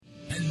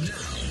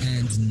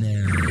And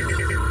now,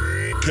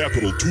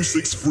 Capital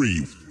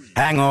 263.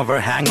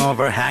 Hangover.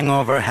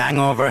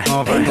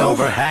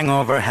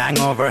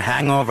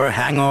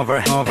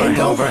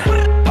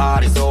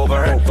 Party's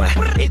over.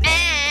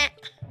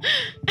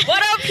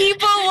 What up,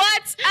 people?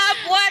 What's up?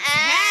 What's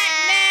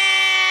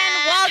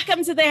happening?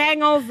 Welcome to the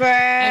Hangover.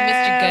 I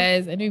missed you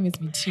guys. I know you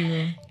missed me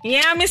too.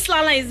 Yeah, Miss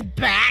Lala is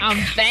back.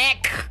 I'm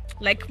back.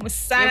 Like The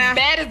Musana.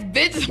 baddest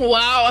bitch.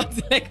 Wow.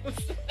 I'm like,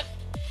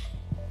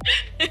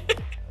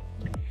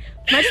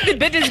 That's the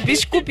baddest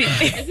bitch Kupi.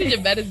 I think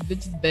your baddest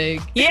bitch is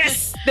big.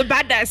 Yes, the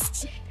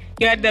baddest.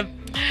 You're the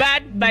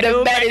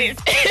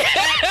baddest.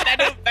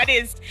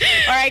 baddest.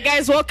 All right,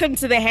 guys, welcome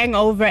to the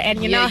Hangover,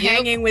 and you're now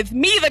hanging with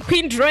me, the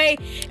Queen Dre,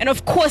 and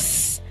of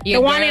course, the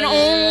one and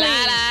only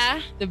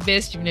Lala, the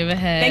best you've never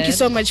had. Thank you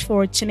so much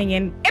for tuning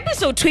in.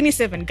 Episode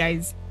 27,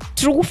 guys.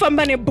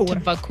 Turukufamba nebora.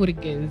 Bakuri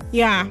guys.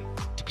 Yeah.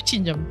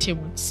 Tukuchinja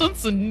mtemo.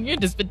 Soon, new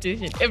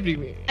dispensation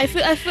everywhere. I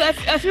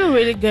feel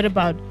really good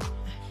about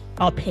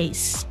our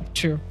pace.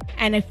 True.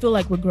 And I feel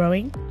like we're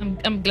growing.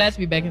 I'm glad to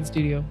be back in the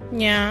studio.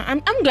 Yeah,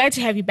 I'm glad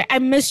to have you back. I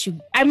miss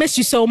you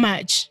so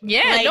much.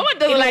 Yeah, like, no one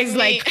does Eli's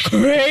like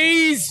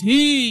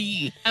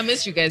crazy. I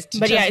miss you guys too.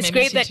 But yeah, it's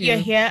great that you're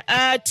here.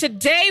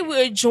 Today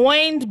we're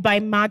joined by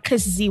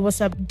Marcus Zee.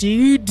 What's up,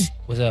 dude?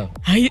 what's up?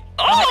 What's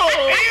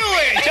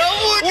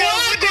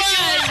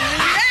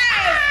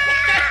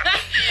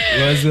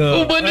What's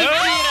up?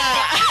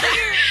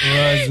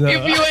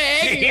 If you were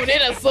hanging, you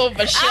need a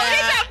sofa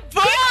shot.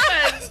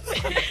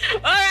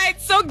 All right,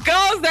 so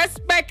girls, that's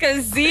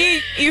Marcus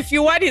Zee. If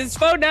you want his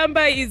phone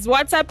number, his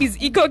WhatsApp, his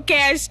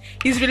EcoCash,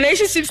 his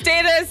relationship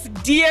status,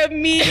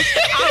 DM me.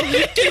 I'll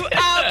hook you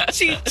up,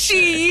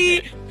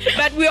 chi.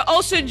 But we're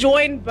also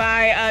joined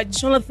by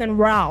Jonathan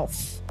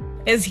Ralph,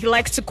 as he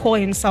likes to call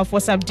himself.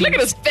 What's up, dude? Look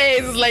at his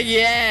face. It's like,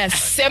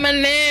 yes, say my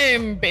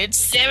name, bitch.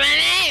 Say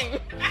my name.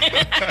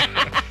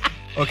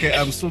 Okay,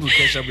 I'm still to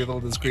catch up with all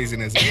this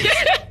craziness.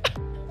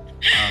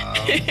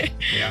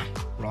 Yeah,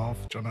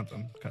 Ralph,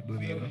 Jonathan,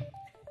 Kaduri, you know.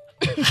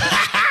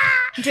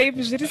 Dave,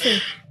 what did you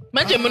say?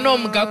 Manje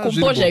munomga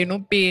composure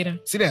inopera.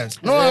 Serious?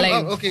 No,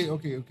 okay. You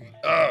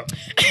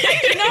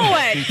know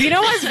what? You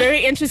know what's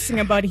very interesting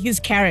about his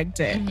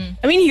character? Mm-hmm.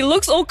 I mean, he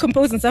looks all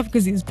composed and stuff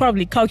because he's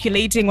probably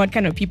calculating what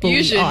kind of people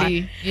we are.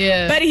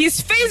 Yeah. But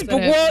his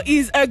Facebook wall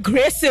is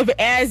aggressive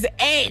as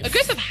F.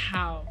 Aggressive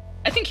how?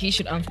 I think he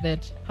should answer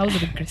that. How is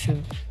it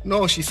aggressive?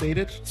 No, she said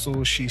it,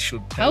 so she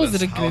should tell How us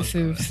is it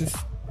aggressive, sis?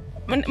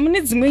 Alright.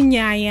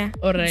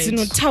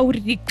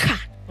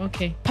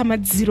 Okay.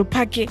 Pamadziro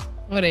pake.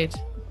 Alright.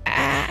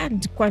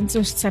 Ndikwanisa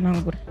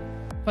kuzvitsanangura.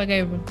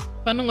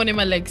 Panongone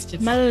my legs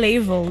just. My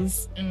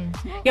levels.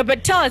 Yeah,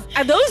 but tell us,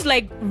 are those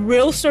like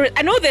real stories?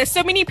 I know there's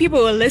so many people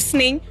who are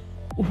listening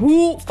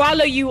who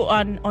follow you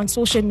on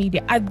social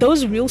media. Are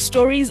those real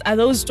stories? Are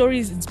those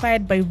stories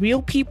inspired by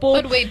real people?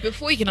 But wait,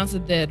 before you can answer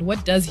that,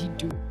 what does he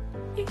do?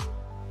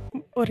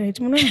 Alright,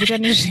 because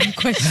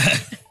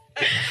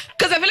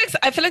Because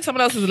I feel like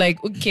someone else is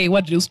like, okay,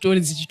 what real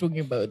stories is you talking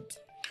about?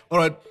 All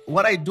right,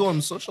 what I do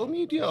on social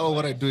media or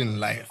what I do in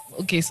life?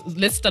 Okay, so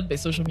let's start by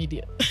social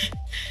media.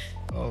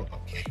 Oh,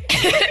 okay.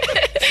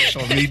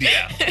 Social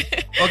media.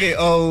 Okay,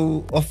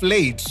 of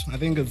late, I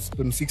think it's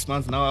been 6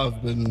 months now,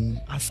 I've been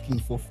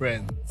asking for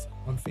friends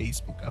on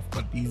Facebook. I've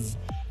got these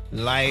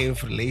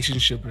live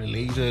relationship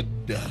related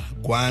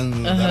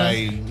guans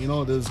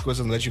that there's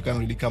questions that you can't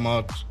really come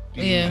out.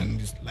 Yeah. And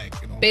just like,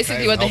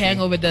 basically what the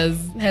Hangover does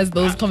has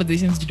those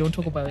conversations you don't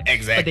talk about.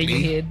 Exactly. But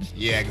then you head.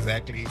 Yeah,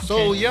 exactly. Okay.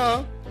 So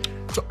yeah,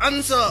 to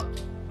answer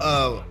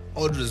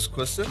Audrey's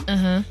question,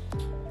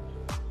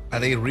 are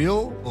they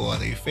real or are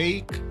they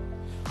fake?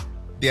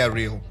 They are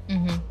real.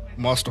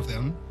 Most of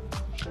them.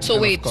 So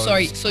and wait,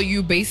 sorry. So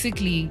you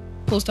basically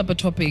post up a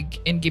topic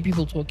and get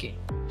people talking?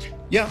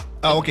 Yeah.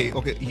 Okay.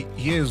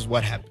 Here's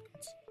what happens.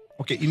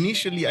 Okay,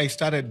 initially I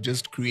started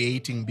just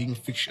creating, being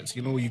fictitious.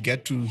 You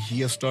get to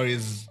hear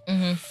stories,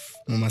 right?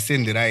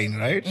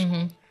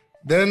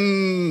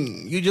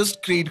 Then you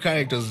just create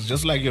characters,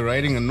 just like you're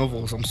writing a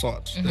novel of some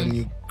sort. Then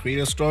you create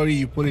a story,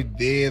 you put it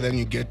there, then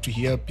you get to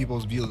hear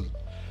people's views.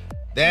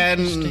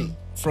 Then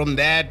from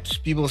that,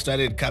 people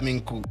started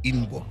coming to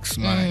inbox,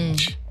 man.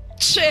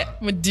 Shit,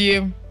 my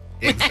dear.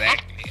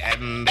 Exactly.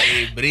 And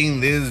they bring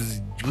this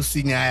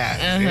juicy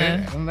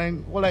and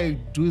then all I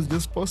do is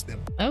just post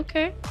them.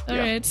 Okay. All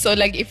right. So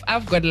like if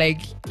I've got like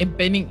a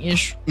burning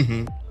issue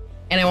and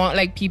I want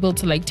like people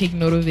to like take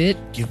note of it,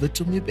 give it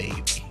to me,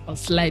 baby. I'll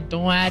slide.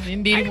 Don't worry.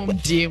 Indeed, mom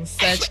DM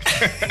such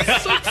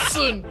so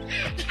soon.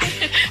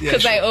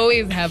 Because I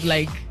always have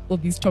like all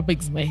these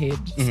topics in my head.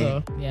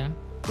 So yeah.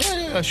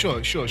 Yeah,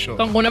 sure. Just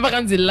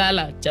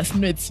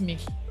know it's me.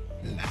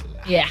 Lala.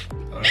 Yeah.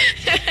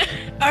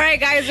 All right,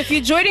 guys, if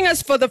you're joining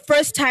us for the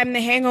first time, The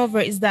Hangover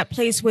is that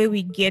place where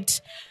we get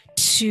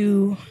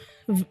to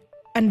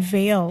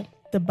unveil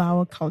the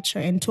Bauer culture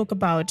and talk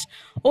about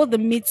all the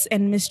myths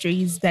and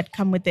mysteries that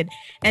come with it.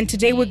 And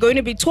today we're going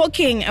to be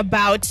talking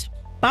about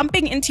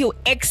bumping into your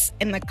ex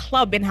in the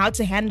club and how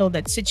to handle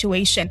that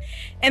situation.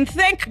 And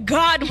thank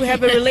God we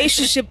have a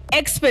relationship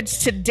expert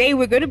today.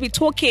 We're going to be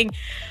talking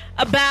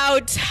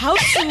about how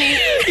to...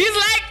 He's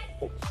like,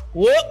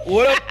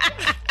 what up?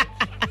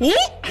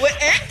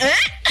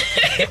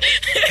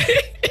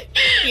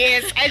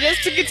 Yes, I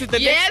just took it to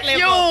the Yes, next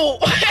level.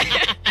 yo.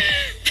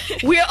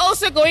 We're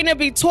also going to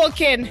be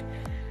talking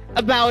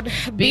about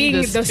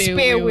being the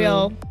spare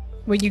wheel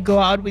when you go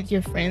out with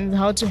your friends,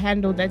 how to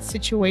handle that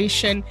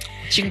situation.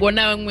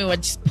 Chingona when we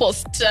just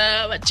poster,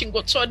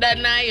 chingo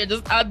chodana, you're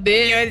just out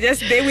there. You're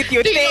just there with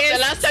your Think of taste. the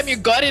last time you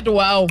got it,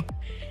 wow.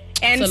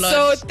 And It's a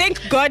so lot. thank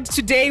God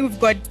today we've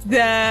got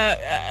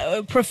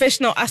the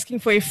professional asking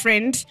for a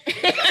friend.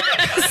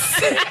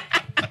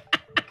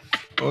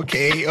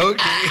 Okay.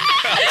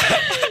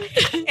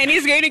 And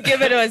he's going to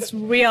give it us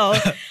real.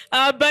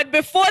 But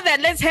before that,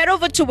 let's head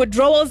over to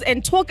withdrawals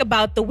and talk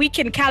about the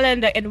weekend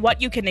calendar and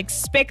what you can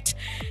expect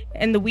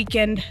in the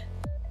weekend.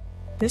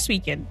 This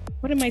weekend.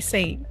 What am I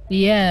saying?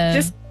 Yeah.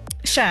 Just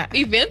shut.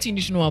 event you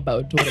need to know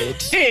about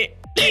already.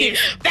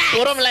 Facts.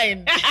 Bottom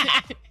line.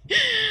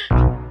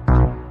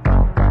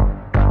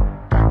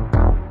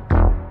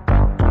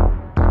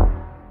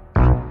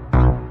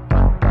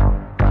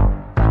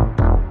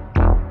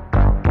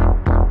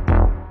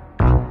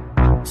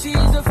 She's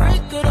a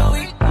freak of the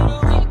week.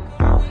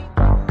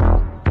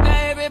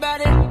 Now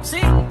everybody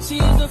sing.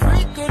 She's a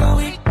freak of the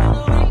week.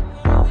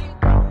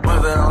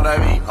 What's that on that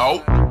beat?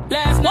 Oh.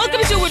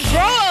 Welcome to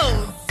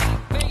withdrawals.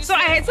 So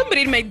I had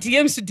somebody in my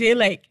DMs today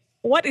like,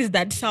 what is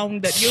that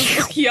sound that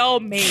y'all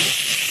made?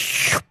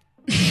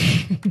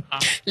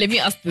 Let me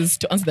ask this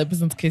to answer that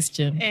person's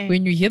question.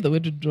 When you hear the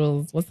word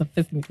withdrawals, what's the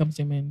first thing that comes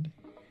to your mind?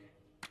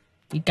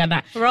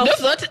 Ralph.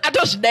 I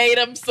don't date.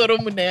 I'm so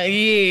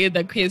yeah,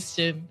 the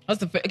question. What's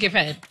the first? Okay,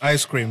 fine.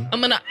 Ice cream.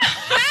 I'm gonna.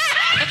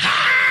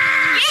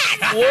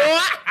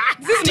 What?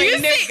 Do you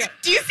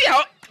see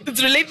how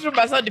it's related to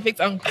my sound effects,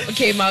 uncle?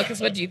 Okay, Marcus,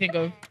 what do you think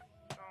of?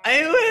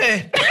 He's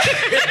looking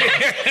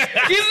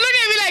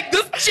at me like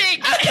this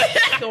chick.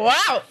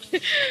 Wow.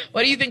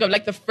 What do you think of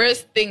like the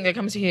first thing that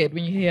comes to your head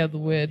when you hear the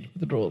word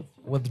withdrawal?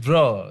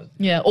 Withdraw.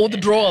 Yeah, or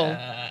withdrawal.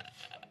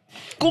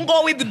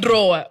 Go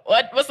withdraw.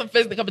 What's the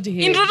first thing that comes to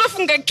your head?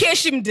 Introdufunga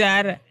cash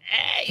mdara.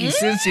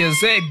 Since you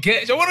said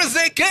cash, I want to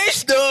say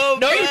cash though.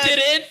 No, you man.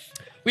 didn't.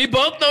 We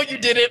both know you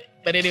didn't.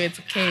 But anyway, it's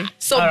okay.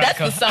 So All right, that's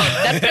cool. the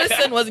sound. That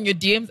person was in your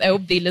DMs. I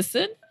hope they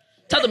listen.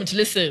 Tell them to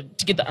listen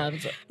to get the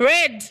answer.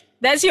 Red.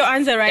 That's your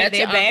answer right That's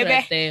there, your answer baby.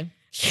 right there.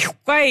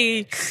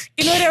 Why?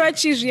 You know what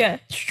cheese here?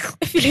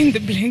 Fill in the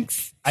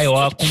blanks.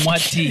 Aiwa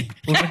kumwati.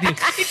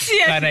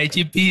 Kana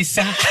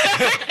ichipisa.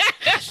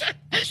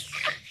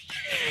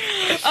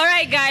 All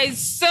right, guys.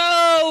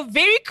 So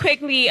very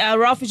quickly,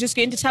 Ralph is just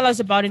going to tell us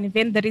about an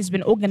event that he's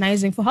been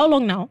organizing for how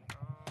long now?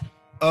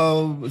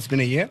 It's been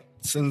a year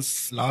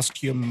since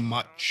last year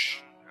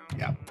March.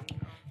 Yeah.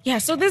 Yeah,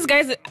 so these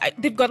guys,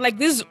 they've got like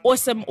these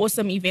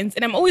awesome events.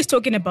 And I'm always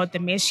talking about the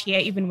mesh here,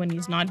 even when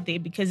he's not there,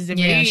 because he's a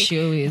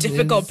very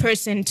difficult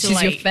person to She's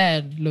like... your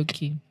fan,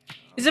 Loki.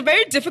 He's a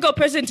very difficult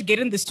person to get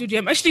in the studio.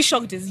 I'm actually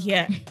shocked he's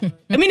here.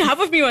 I mean, half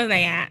of me was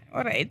like,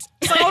 all right.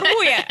 So,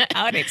 yeah.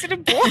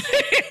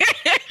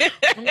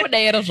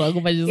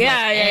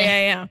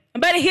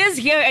 But he's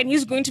here and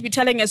he's going to be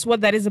telling us what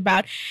that is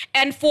about.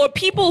 And for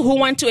people who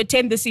want to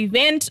attend this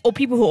event or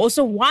people who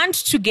also want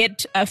to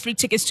get free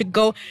tickets to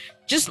go,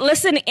 just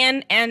listen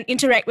in and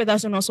interact with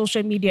us on our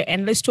social media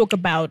and let's talk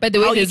about By the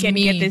way, how you there's can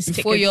me. get this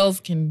Before ticket. y'all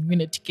can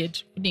win a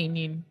ticket, what do you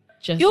need?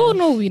 Just You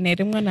know we need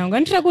them now.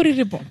 I'm just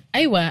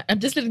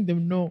letting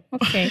them know.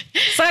 Okay.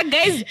 So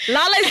guys,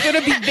 Lala is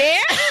gonna be there.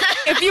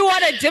 If you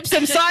want to dip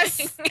some sauce,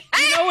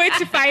 you know where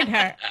to find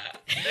her.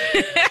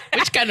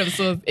 Which kind of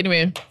sauce?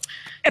 Anyway.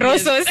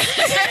 Rosos.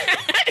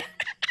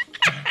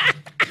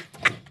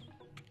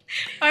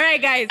 All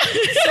right, guys.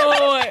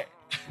 So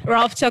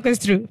Ralph, talk us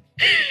through.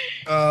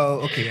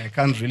 Okay, I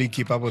can't really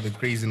keep up with the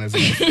craziness.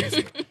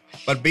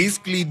 But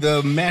basically,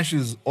 the MASH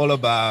is all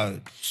about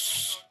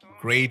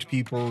great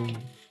people,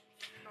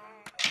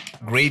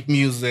 great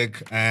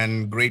music,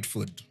 and great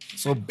food.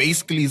 So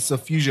basically, it's a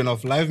fusion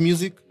of live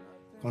music,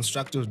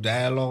 constructive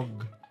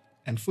dialogue,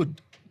 and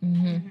food.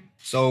 Mm-hmm.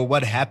 So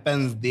what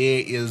happens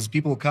there is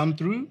people come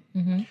through.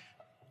 Mm-hmm.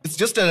 It's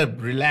just a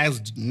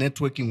relaxed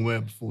networking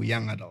web for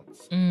young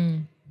adults.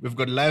 We've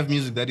got live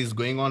music that is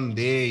going on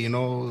there, you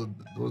know,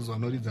 those are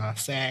not either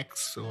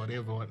sax or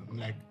whatever,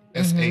 like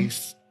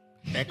S-Ace,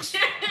 X.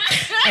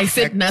 I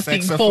said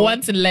nothing. saxophone. For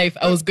once in life,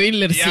 I was going a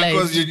little Yeah, slide.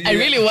 'cause you- I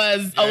really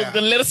was. I was Yeah.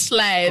 going a little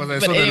slide.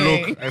 Because I But saw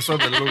anyway. the look. I saw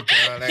the look.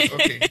 Like,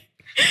 okay,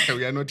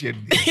 we are not yet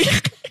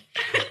there.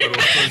 But of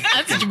course,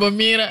 Auntie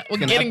Jibomira, we're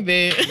can getting hap-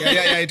 there.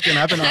 yeah, it can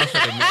happen after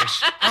the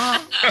match.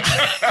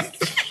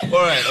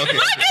 All right, okay.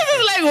 Marcus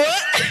is like,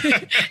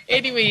 what?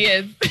 Anyway,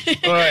 yes.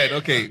 All right,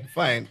 okay,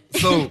 fine.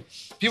 So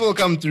people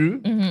come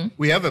through.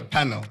 We have a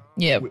panel.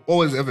 Yeah. We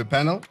always have a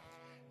panel.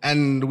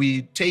 And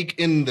we take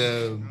in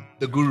the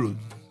gurus.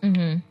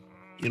 You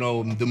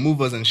know, the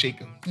movers and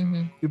shakers.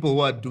 People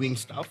who are doing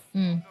stuff.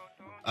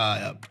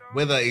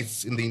 Whether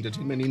it's in the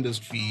entertainment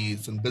industry,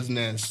 it's in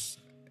business,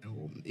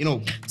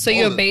 So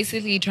you're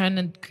basically trying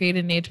to create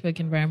a network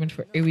environment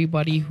for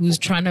everybody who's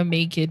trying to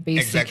make it,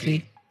 basically.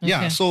 Exactly.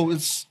 Yeah, so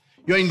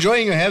you're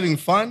enjoying, you're having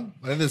fun,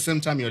 but at the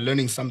same time, you're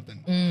learning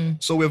something.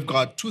 So we've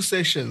got 2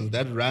 sessions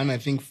that run, I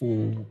think,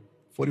 for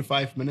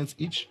 45 minutes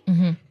each,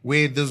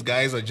 where these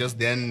guys are just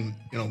then,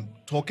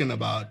 talking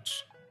about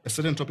a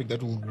certain topic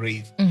that we'll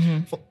raise.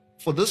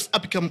 For this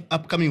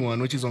upcoming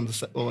one, which is on the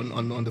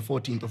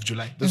 14th of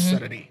July, this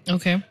Saturday.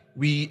 Okay.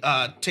 We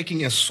are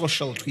taking a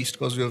social twist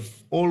because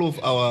all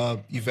of our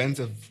events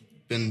have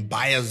been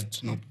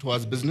biased,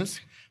 towards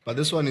business. But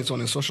this one is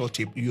on a social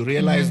tip. You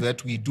realize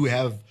that we do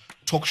have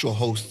talk show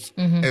hosts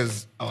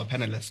as our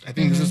panelists. I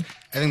think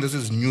this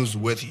is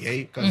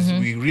newsworthy, because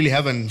we really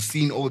haven't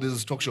seen all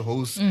these talk show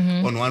hosts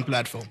on one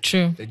platform.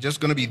 True. They're just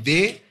gonna be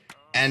there,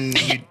 and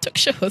talk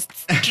show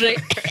hosts.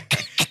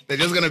 they're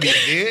just gonna be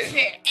there.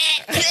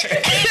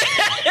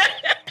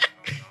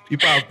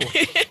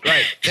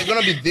 Right. They're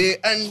gonna be there,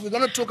 and we're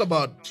gonna talk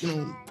about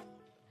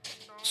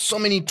so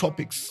many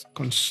topics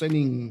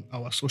concerning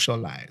our social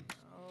lives.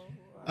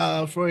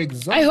 For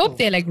example, I hope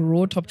they're like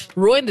raw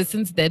in the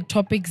sense that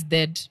topics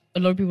that a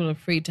lot of people are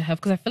afraid to have,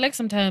 because I feel like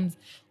sometimes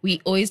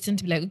we always tend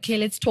to be like, okay,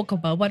 let's talk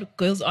about what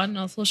goes on in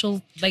our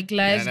social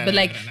lives, but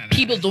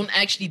people don't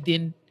actually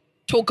then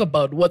talk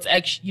about what's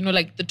actually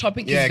like the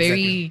topic is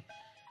very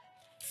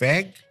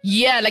vague.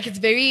 Yeah, like it's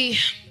very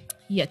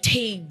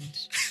tamed.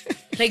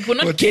 Like we're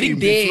not getting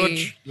there.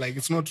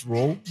 It's not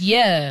raw.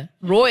 Yeah,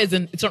 raw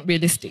isn't. It's not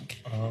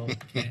realistic.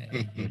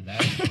 Okay.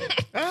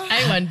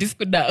 I want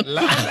disco now.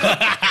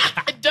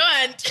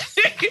 Don't.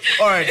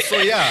 All right, so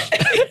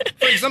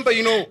for example,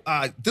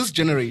 this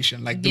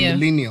generation, like the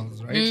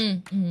millennials, right?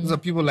 These are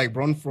people like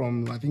born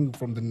from the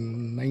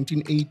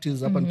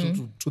 1980s up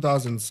until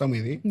 2000,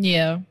 somewhere there.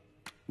 Yeah.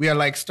 We are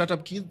like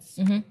startup kids.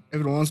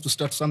 Everyone wants to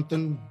start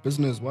something,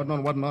 business,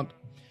 whatnot.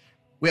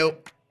 We're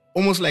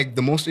almost like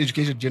the most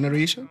educated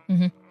generation.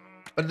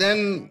 But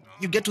then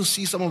you get to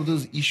see some of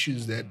those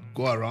issues that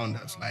go around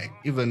us, like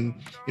even,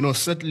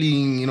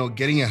 settling,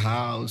 getting a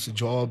house, a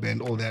job and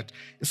all that.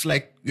 It's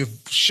like we've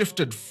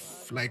shifted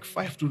like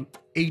 5 to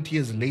 8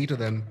 years later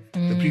than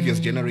the previous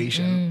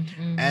generation.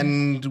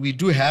 And we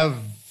do have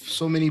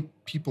so many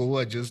people who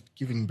are just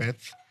giving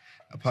birth,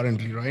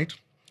 apparently, right?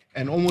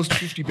 And almost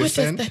 50%. What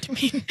does that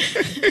mean?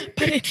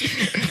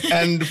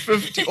 And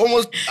 40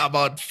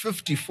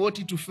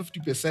 to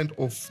 50%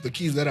 of the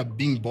kids that are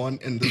being born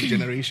in this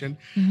generation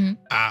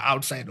are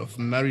outside of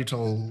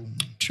marital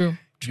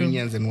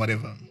unions and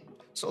whatever.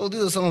 So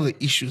these are some of the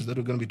issues that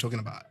we're going to be talking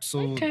about.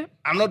 So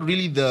I'm not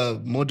really the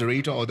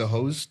moderator or the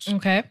host.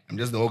 Okay. I'm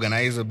just the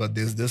organizer, but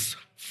there's this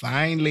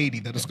fine lady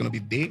that is going to be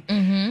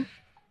there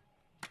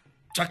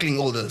tackling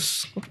all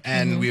this.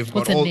 And we've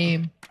got What's her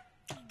name?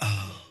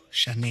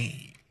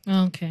 Shanae.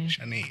 Okay.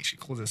 Shanae. She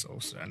calls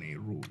herself Shanae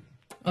Rule.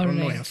 All I don't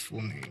know right. her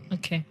full name.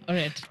 Okay. All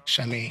right.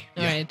 Shanae.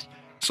 All right.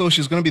 So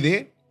she's going to be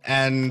there.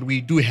 And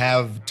we do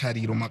have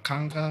Tariro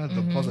Makanga,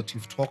 the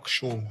positive talk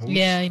show host.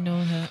 Yeah, I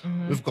know her.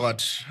 We've got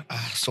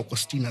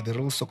Sokostina, the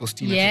real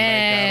Sokostina.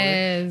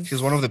 Yes.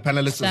 She's one of the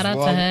panelists Shout as out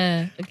well. to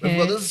her. Okay. We've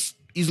got this.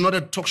 He's not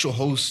a talk show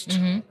host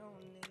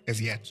as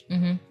yet.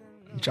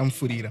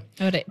 Jamfurira.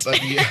 All right. But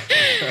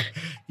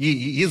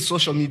his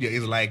social media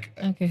is like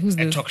who's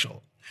a this? talk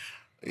show.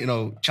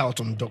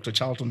 Charlton, Dr.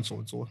 Charlton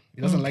so.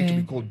 He doesn't like to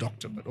be called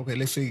doctor, but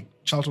let's say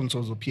Charlton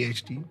So's a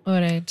PhD. All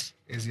right.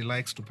 As he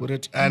likes to put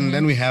it. And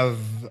then we have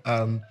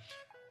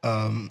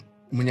Munyara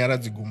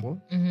Zigumbo.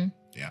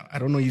 Yeah, I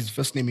don't know his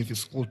first name, if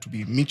it's called to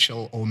be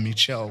Mitchell or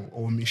Michelle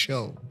or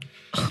Michelle.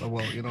 But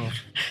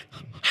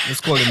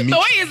let's call him Mitchell. The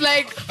way he's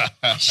like,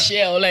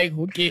 shell, like,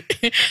 okay.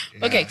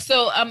 Okay,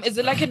 so is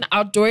it like an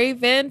outdoor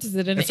event? Is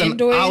it an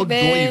indoor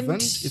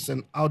event? It's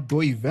an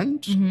outdoor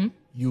event.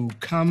 You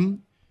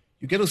come,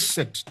 you get to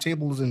sit,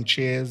 tables and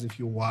chairs if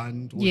you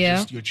want, or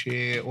just your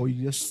chair, or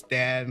you just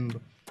stand.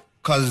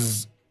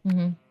 Because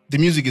the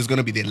music is going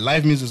to be there.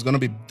 Live music is going to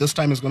be, this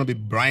time it's going to be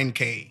Brian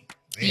K.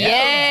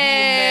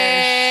 Yes.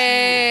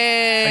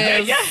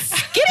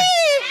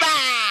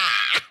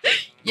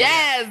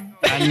 Yes.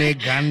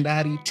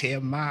 Anegandari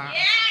Tema.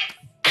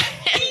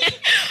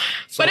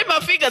 But if my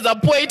fingers are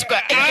pointing,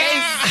 guys,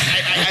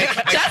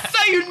 just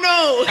so you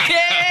know.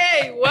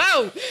 Hey,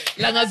 wow.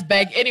 Langa's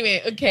back.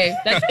 Anyway, okay,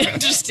 that's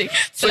interesting.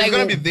 So he's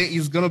gonna be there.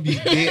 He's gonna be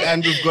there,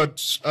 and we've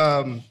got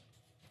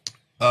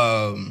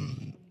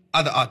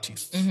other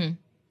artists.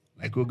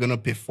 Like we're gonna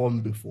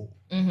perform before.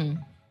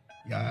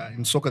 Yeah,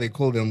 in soccer they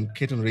call them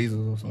curtain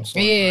raisers or some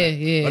sort.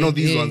 Yeah. I know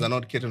these ones are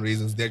not curtain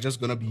raisers. They're just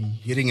gonna be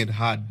hitting it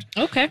hard.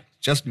 Okay.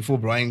 Just before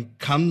Brian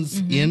comes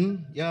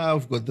in,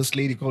 we've got this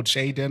lady called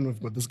Shayden. We've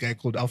got this guy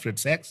called Alfred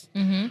Sachs.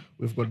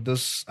 We've got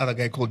this other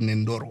guy called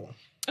Nendoro.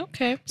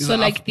 Okay.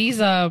 These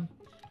are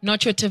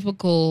not your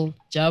typical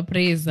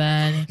Japres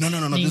and No.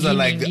 These are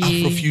like the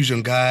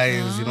Afrofusion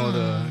guys,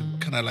 the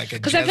kind of like a.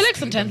 Because I feel like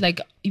sometimes like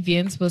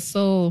events were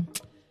so,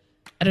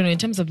 I don't know, in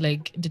terms of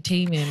like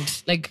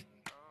entertainment, like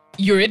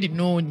you already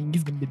know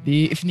Ningi's gonna be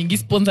there. If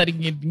Ningi's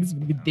sponsoring it, Ningi's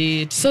gonna be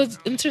there. So it's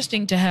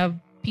interesting to have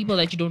people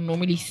that you don't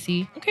normally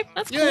see. Okay,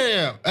 that's cool.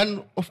 Yeah.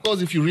 And of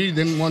course, if you really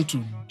then want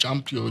to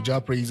jump to your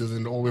job praises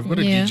and all, we've got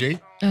a Yeah. DJ.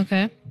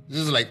 Okay. This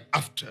is like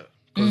after,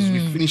 because we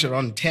finish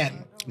around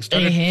 10. We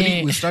started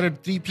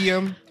Uh-huh. 3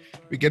 p.m.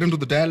 We get into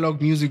the dialogue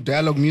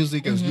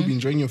music as you'll be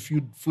enjoying your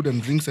food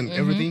and drinks and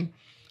everything.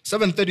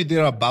 7:30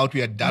 thereabout,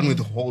 we are done with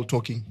the whole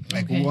talking.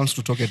 Like, who wants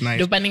to talk at night?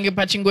 Dopaninge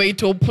pachingo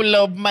ito pull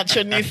up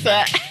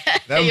machonisa.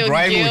 Then Yo,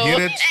 Brian will girl.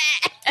 hit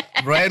it.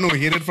 Brian will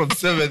hit it from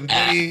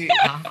 7:30.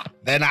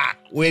 Then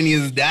when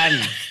he's done,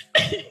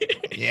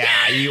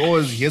 he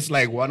always hits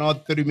like 1 hour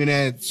 30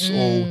 minutes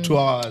or 2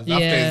 hours. After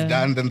Yeah. it's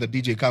done, then the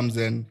DJ comes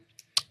in.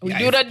 We Yeah,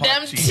 do the it's damn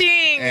party.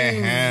 thing.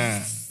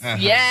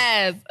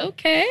 Yes.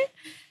 Okay.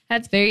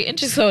 That's very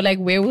interesting. So, like,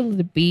 where will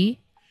it be?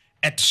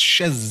 At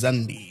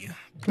Shezandi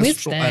Where's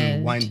Bistro that?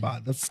 and Wine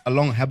Bar. That's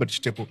along Herbert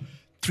Chitepo.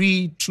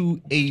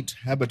 328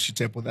 Herbert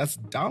Chitepo. That's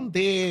down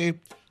there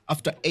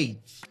after 8.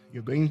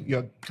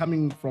 You're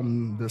coming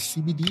from the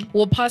CBD.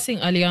 We're passing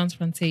Allianz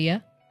Francaise, yeah?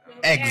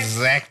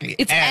 Exactly.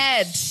 It's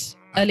at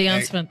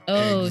Allianz Francaise.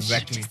 Oh,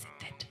 exactly. shit, I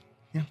said that.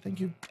 Yeah, thank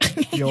you.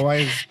 You're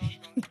wise.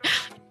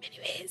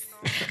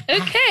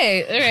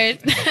 Okay, all right.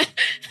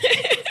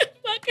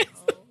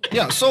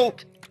 Yeah, so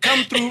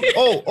come through.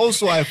 Oh,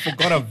 also, I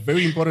forgot a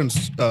very important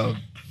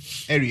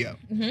area.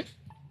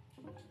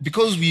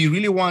 Because we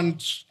really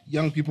want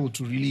young people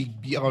to really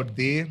be out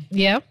there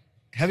Yeah.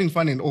 having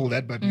fun and all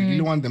that, but we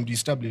really want them to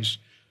establish.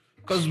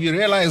 Because we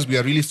realize we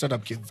are really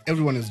startup kids.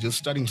 Everyone is just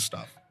starting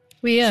stuff.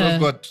 We So are. we've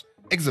got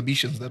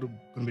exhibitions that are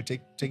going to be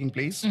taking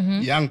place.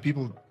 Young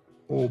people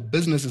or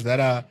businesses that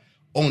are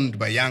owned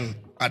by young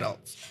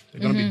adults.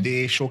 They're going to be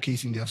there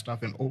showcasing their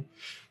stuff and all.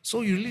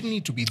 So you really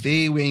need to be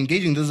there. We're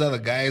engaging these other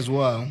guys who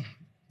are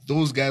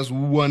those guys who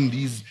want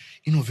these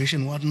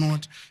innovation,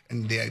 whatnot,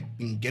 and they have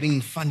been getting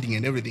funding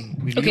and everything.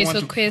 We really Okay, want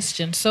so to,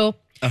 question. So,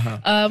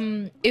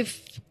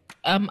 if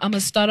I'm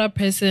a startup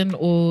person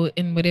or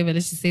in whatever,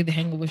 let's just say the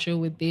Hangover show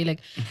would be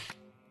like,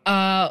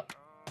 are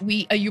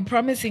you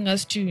promising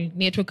us to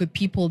network with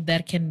people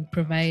that can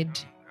provide,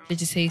 let's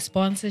just say,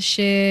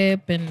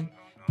 sponsorship and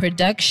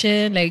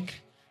production? Like,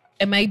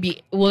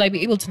 will I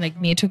be able to like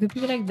network with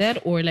people like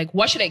that, or like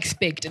what should I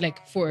expect?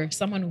 Like for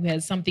someone who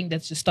has something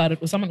that's just started,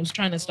 or someone who's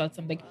trying to start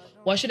something,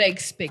 what should I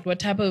expect? What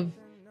type of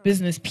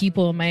business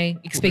people am I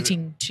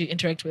expecting to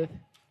interact with?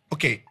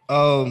 okay,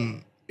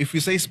 if we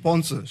say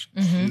sponsors,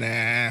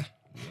 nah,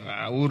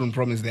 I wouldn't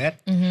promise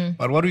that.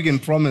 But what we can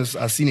promise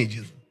are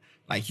synergies.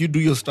 Like you do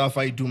your stuff,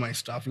 I do my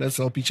stuff. Let's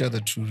help each other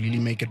to really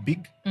make it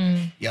big.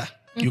 Yeah.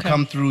 You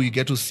come through, you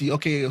get to see,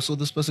 okay, so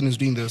this person is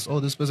doing this. Oh,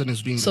 this person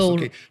is doing So-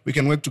 this. Okay, we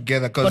can work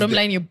together. Because Bottom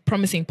line, you're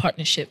promising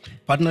partnership.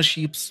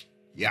 partnerships,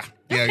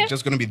 they're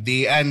just going to be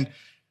there. And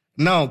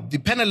now the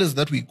panelists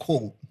that we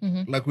call,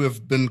 like we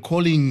have been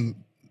calling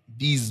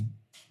these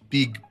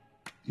big,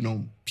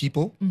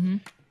 people,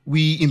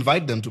 we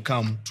invite them to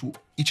come to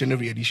each and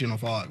every edition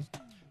of ours.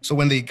 So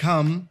when they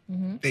come,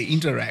 they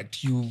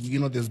interact.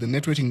 There's the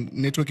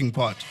networking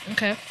part.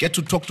 Okay. Get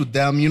to talk to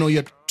them.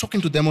 You're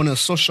talking to them on a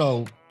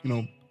social,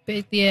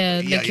 But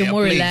you're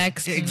more place.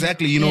 relaxed. Yeah, and-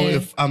 exactly. yeah.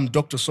 If I'm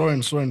Dr. So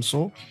and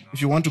so,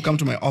 if you want to come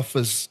to my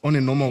office on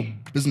a normal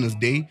business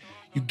day,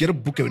 you get to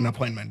book an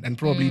appointment, and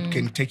probably it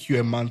can take you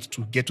a month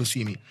to get to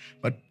see me.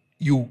 But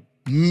you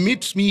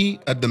meet me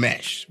at the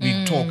mesh.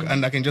 We talk,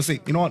 and I can just say,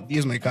 you know what?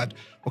 Here's my card.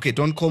 Okay,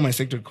 don't call my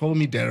secretary. Call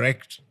me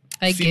direct.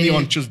 I See get me it.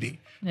 on Tuesday.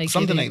 I get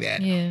Something it. like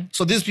that. Yeah.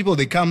 So these people,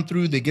 they come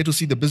through, they get to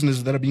see the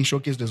businesses that are being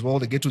showcased as well.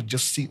 They get to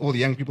just see all the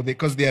young people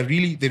because they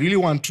really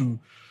want to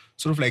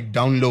sort of like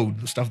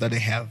download the stuff that they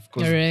have.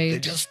 Because Right. they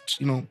just,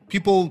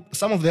 people,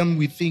 some of them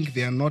we think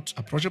they are not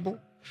approachable,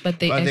 But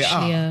they but they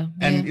actually are. are.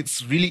 And yeah.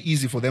 it's really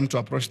easy for them to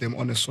approach them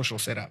on a social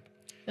setup.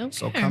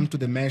 So Okay. come to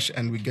the mesh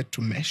and we get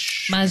to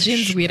mesh.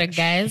 Margins with the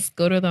guys,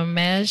 go to the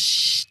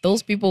mesh.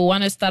 Those people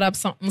want to start up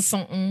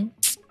something.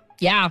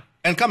 Yeah.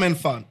 And come and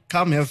fun.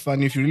 Come have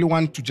fun. If you really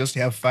want to just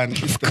have fun,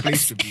 it's the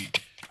place to be.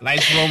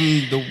 Like from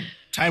the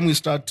time we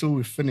start till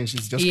we finish,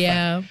 it's just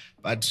Yeah. fun.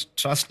 But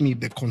trust me,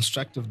 the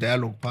constructive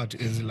dialogue part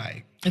is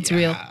like It's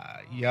real.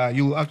 Yeah,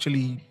 you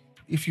actually,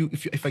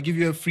 if I give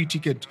you a free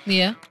ticket,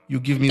 Yeah. you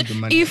give me the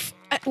money. If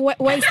why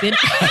is then?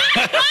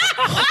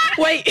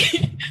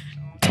 Wait.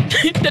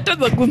 That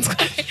was a good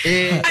sky.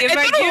 I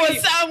thought it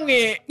was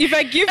somewhere. If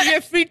I give you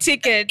a free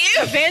ticket,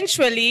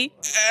 eventually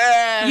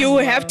you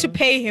will have to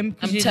pay him.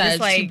 I'm You're touched. just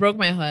like, You broke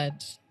my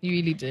heart. You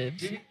really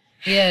did.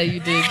 Yeah, you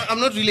did. I'm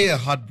not really a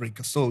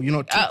heartbreaker, so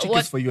two tickets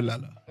what? for you,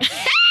 Lala.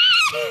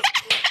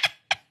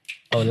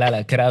 Oh,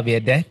 Lala, could I be a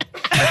dad?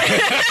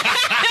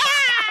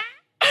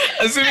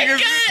 Assuming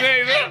it's this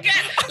way, no?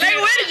 Like,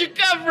 where did you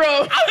come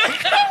from?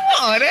 Come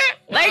on, eh?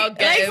 like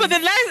for the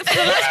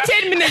last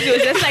 10 minutes, it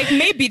was just like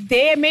maybe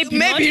there, maybe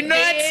Maybe not. not.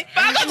 There.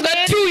 Marcus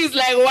got two. He's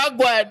like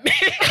wagwan.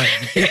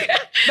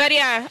 But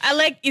yeah, I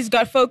like he's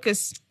got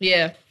focus.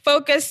 Yeah.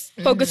 Focus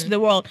to the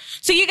world.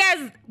 So you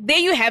guys, there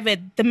you have it.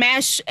 The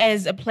Mash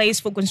as a place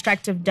for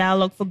constructive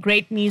dialogue, for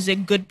great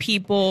music, good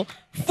people,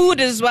 food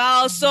as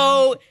well.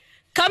 So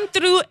come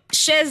through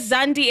Chez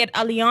Zandi at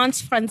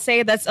Alliance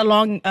Francaise. That's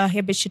along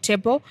Hebe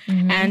Chitepo.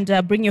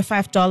 And bring your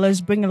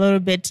 $5. Bring a little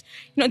bit.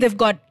 You know, they've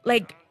got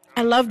like,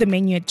 I love the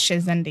menu at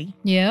Chez Zandi.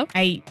 Yeah.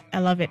 I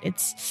love it.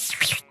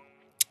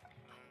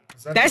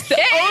 That's the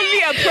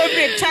only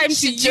appropriate time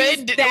to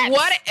use that.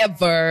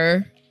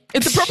 Whatever.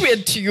 It's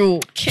appropriate to you.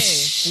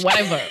 Okay.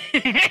 Whatever.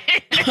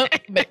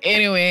 But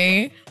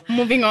anyway.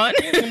 Moving on.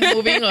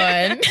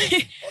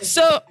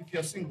 So, If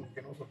you're single, you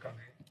can also come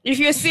here. if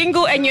you're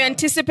single and you're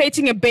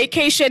anticipating a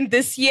vacation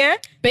this year,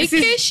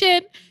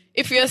 Vacation.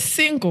 If you're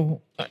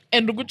single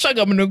and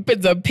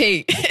uguchaga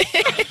pay.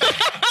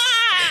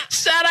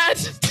 Shout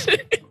out.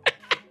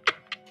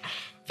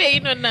 Pay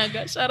no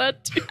naga. Shout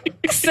out.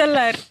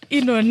 Salar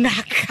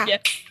Inonaka. Yeah.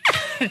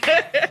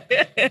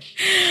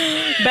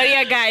 But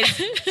yeah, guys.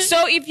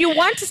 So if you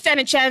want to stand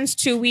a chance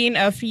to win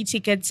free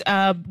tickets,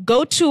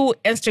 go to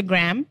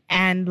Instagram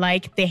and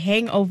like the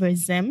Hangover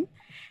Zim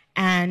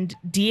and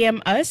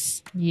DM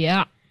us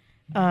Yeah.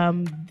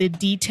 the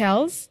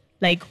details,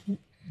 like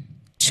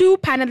 2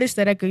 panelists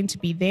that are going to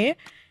be there,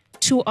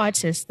 2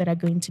 artists that are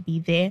going to be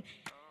there,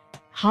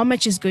 how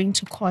much is going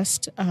to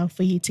cost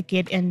for you to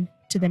get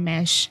into the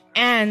mesh,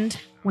 and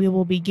we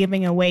will be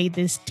giving away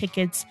these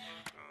tickets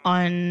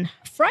on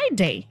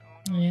Friday.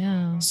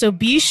 Yeah. So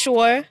be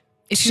sure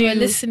If you are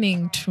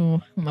listening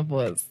to my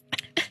voice.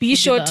 be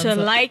sure to answer.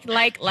 like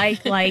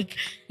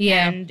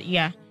Yeah. and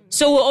yeah.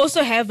 So we'll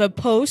also have a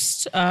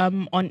post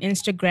on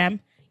Instagram.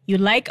 You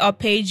like our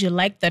page, you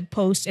like that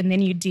post, and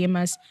then you DM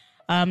us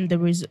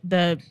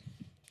the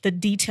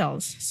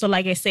details. So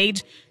like I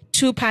said,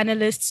 2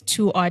 panelists,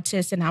 2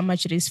 artists, and how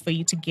much it is for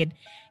you to get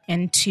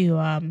into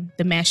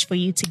the mesh, for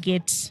you to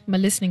get My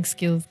listening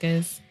skills,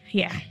 guys.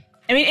 yeah.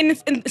 I mean,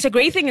 and it's a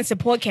great thing. It's a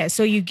podcast,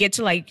 so you get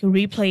to like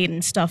replay it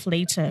and stuff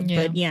later.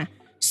 Yeah. But yeah,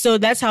 so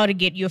that's how to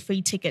get your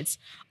free tickets.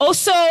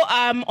 Also,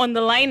 on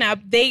the lineup,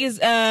 there is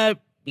a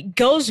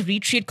girls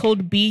retreat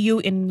called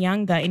BU in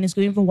Nyanga, and it's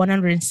going for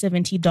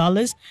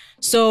 $170.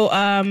 So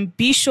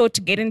be sure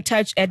to get in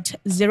touch at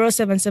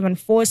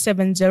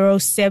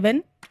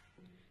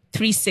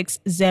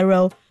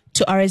 0774-707-360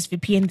 to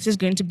RSVP, and this is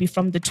going to be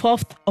from the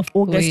 12th of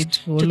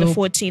August Wait, to the hold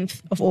up.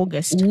 14th of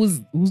August. Who's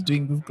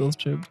doing this girls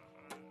trip?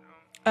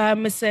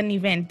 It's an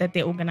event that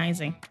they're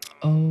organizing.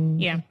 Oh.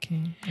 Yeah. Okay.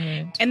 All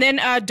right. And then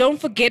don't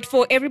forget,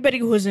 for everybody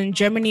who's in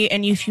Germany,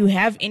 and if you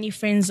have any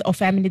friends or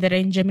family that are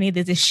in Germany,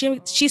 there's a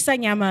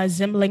Shisanyama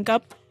Zim link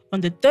up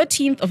on the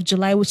 13th of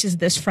July, which is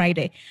this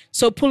Friday.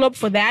 So pull up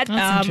for that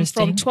That's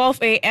interesting. from 12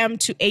 a.m.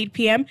 to 8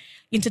 p.m.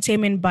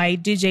 Entertainment by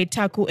DJ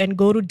Taku, and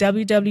go to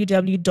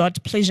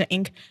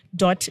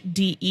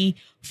www.pleasureinc.de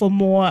for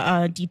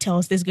more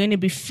details. There's going to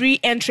be free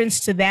entrance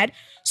to that.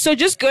 So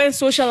just go and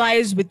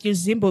socialize with your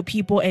Zimbo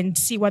people and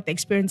see what the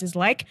experience is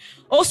like.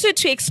 Also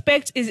to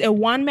expect is a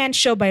one-man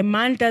show by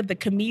Manda, the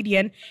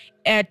comedian,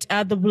 at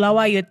the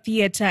Bulawayo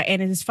Theatre,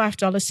 and it is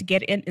 $5 to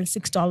get in and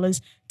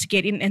 $6 to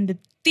get in. And the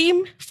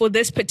theme for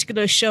this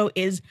particular show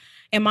is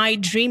Am I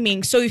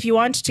Dreaming? So if you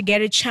want to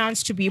get a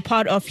chance to be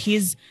part of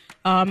his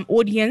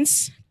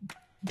audience,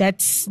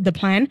 that's the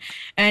plan.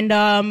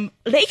 And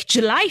Lake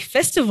July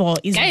Festival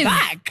is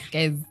back.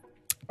 Guys.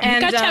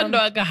 And,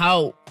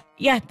 How?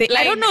 Yeah,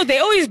 I don't know. They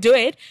always do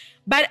it.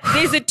 But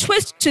there's a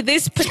twist to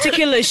this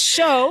particular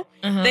show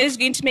that is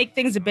going to make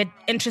things a bit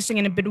interesting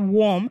and a bit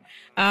warm.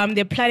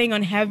 They're planning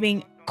on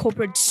having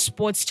corporate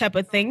sports type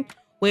of thing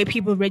where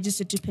people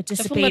register to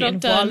participate in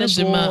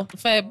volleyball.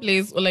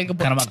 Fireplace or like a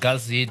Kind of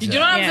Marcus Zee. You know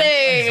what I'm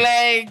saying?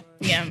 Like,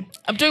 Yeah.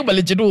 I'm talking about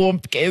legit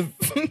warmth, guys.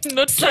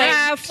 Not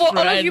trying For all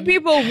of run. you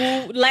people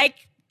who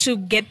like to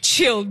get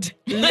chilled,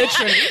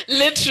 literally.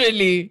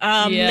 Literally.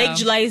 Lake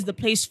July is the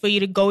place for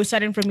you to go,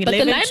 starting from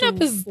 11 the lineup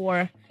to is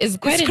 4. It's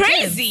quite It's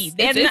crazy.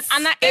 intense. There's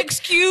Anna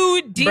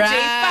XQ, DJ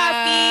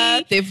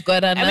Fafi. They've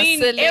got Anna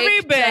Selecta,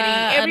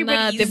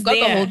 everybody's they've got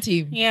there. the whole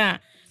team. Yeah.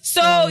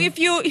 So if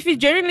you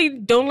generally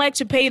don't like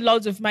to pay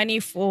loads of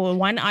money for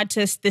one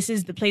artist, this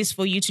is the place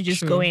for you to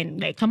just go in.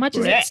 Like, How much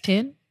is it?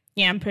 10?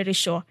 Yeah, I'm pretty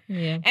sure.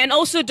 Yeah. And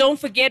also, don't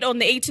forget, on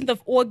the 18th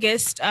of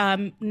August,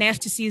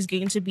 Nasty C is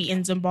going to be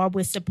in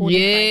Zimbabwe, supported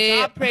by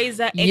Jar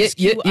Praiser,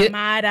 XQ,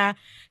 Amada,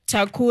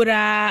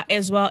 Takura,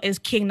 as well as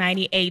King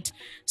 98.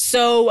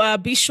 So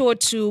be sure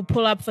to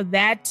pull up for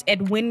that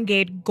at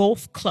Wingate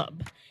Golf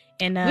Club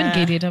in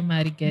Wingate,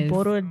 guys.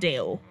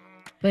 Borodale.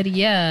 But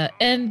yeah,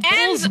 and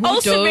those who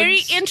also don't-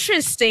 very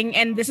interesting,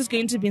 and this is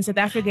going to be in South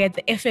Africa at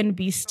the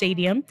FNB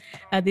Stadium.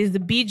 There's the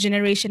B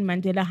Generation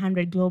Mandela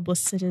 100 Global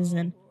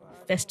Citizen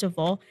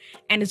Festival,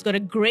 and it's got a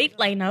great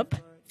lineup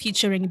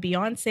featuring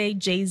Beyonce,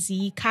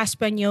 Jay-Z,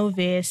 Casper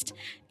Nyovest,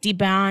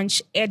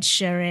 D'banj, Ed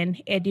Sheeran,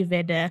 Eddie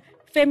Vedder,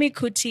 Femi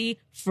Kuti,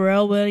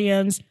 Pharrell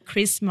Williams,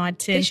 Chris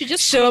Martin, They should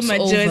just Show cross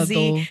over, Majozi,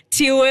 though.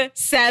 Tiwa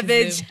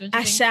Savage, Don't you think?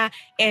 Asha,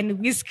 and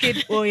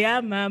Wizkid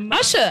Oyama.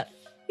 Usher.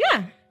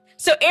 Yeah.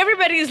 So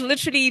everybody is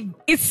literally,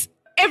 it's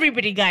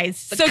everybody, guys.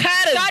 So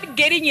start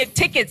getting your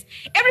tickets.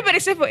 Everybody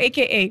except for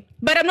AKA.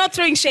 But I'm not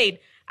throwing shade.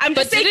 I'm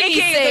But just saying didn't he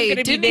AKA is not say? going to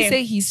be Didn't he there.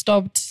 say he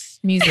stopped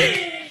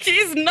music?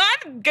 He's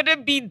not gonna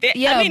be there.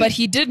 Yeah, I mean, but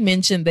he did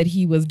mention that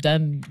he was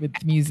done with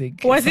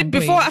music. was it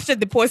before or after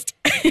the post?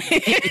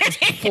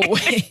 Before.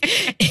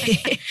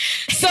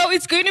 So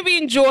it's going to be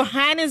in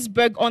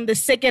Johannesburg on the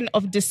 2nd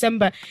of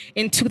December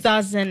in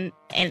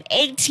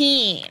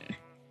 2018.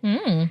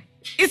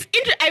 It's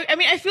I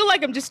mean, I feel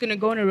like I'm just going to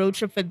go on a road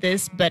trip for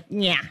this, but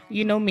yeah,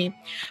 you know me.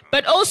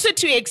 But also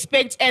to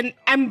expect, and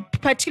I'm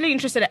particularly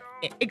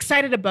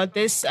excited about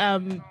this,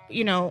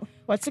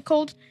 what's it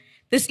called?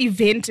 This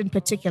event in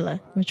particular.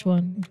 Which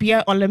one?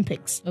 Beer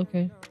Olympics.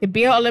 Okay. The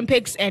Beer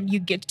Olympics, and you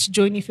get to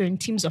join if you're in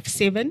teams of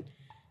 7.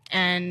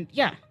 And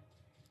yeah.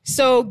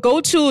 So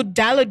go to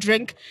Dial a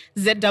Drink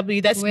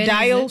ZW. That's Where is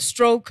Dial it?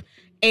 stroke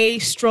A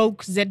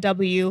stroke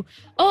ZW.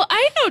 Oh,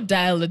 I know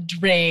Dial a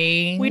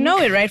Drink. We know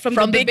it, right? From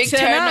the big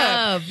turn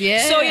up.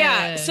 Yeah. So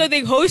yeah. So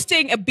they're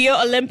hosting a Beer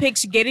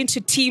Olympics. You get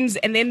into teams,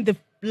 and then the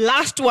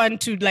last one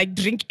to like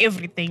drink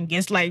everything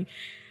is like.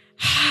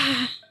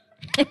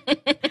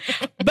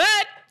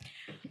 But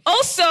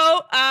also,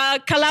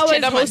 Kalawa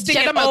is hosting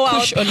an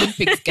all-out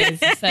Olympics, guys.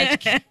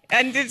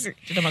 and this,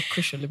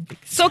 Kush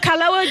Olympics. so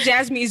Kalawa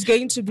Jasmine is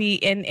going to be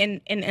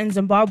in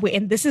Zimbabwe,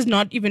 and this is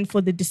not even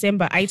for the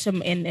December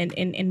item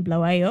in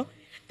Bulawayo.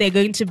 They're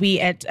going to be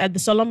at the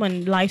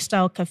Solomon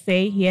Lifestyle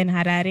Cafe here in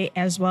Harare,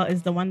 as well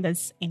as the one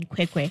that's in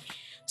Kwekwe.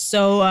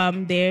 So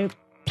they're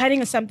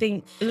planning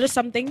a little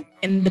something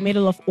in the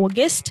middle of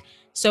August.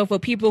 So for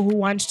people who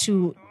want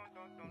to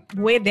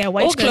wear their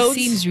white August clothes,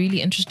 seems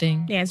really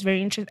interesting. yeah, it's very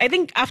interesting. I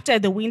think after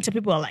the winter,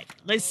 people are like,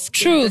 let's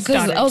get True, this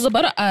because started. I was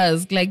about to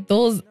ask, like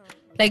those,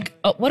 like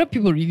what are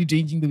people really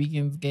doing during the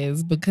weekends,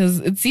 guys? Because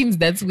it seems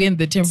that's when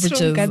the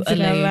temperatures are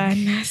like.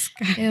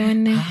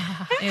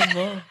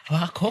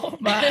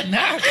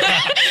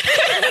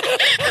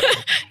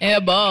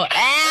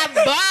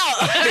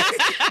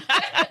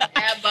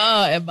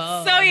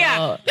 So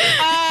yeah,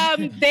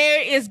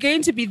 there is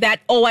going to be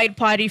that all-white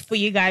party for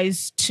you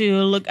guys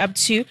to look up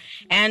to,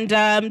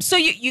 and so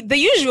you the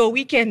usual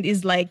weekend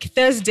is like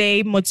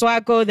Thursday,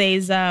 Motswako.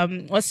 There's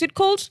what's it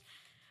called?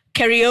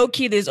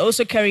 Karaoke. There's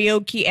also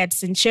karaoke at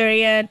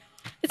Centurion.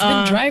 It's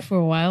been dry for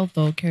a while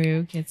though,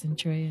 karaoke at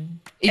Centurion.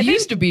 It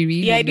used to be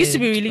really it used to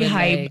be lit, really but,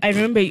 hype. like, I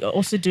remember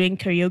also doing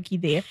karaoke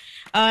there.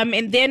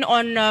 And then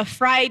on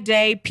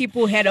Friday,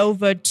 people head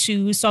over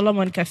to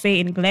Solomon Cafe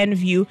in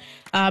Glenview.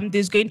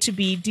 There's going to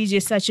be DJ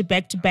Sachi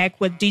back-to-back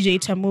with DJ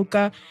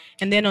Tamuka.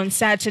 And then on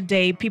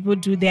Saturday, people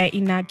do their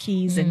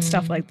inakis and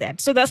stuff like that.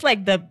 So that's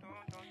like the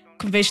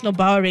conventional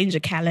Power Ranger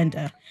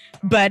calendar.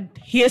 But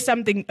here's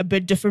something a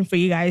bit different for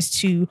you guys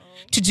to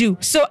do.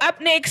 So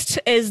up next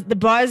is The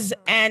Buzz,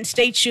 and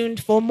stay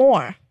tuned for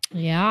more.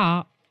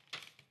 Yeah.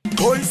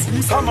 Boys,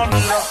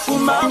 Musamamira,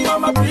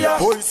 Umama Pia,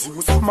 Boys,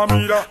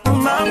 Musamamira,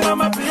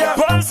 Umama Pia,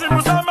 Boys,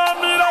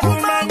 Musamamira,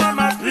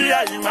 Umama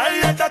Pia,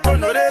 Imayata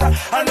Tonorera,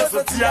 and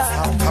Sotia,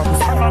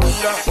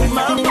 Musamamira,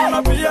 Umama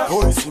Pia,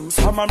 Boys,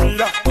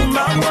 Musamamira,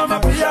 Umama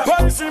Pia,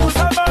 Boys,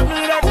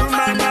 Musamamira,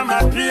 Umama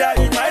Pia,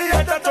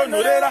 Imayata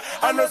Tonorera,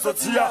 and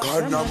Sotia,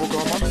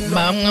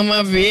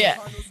 Mama Mia.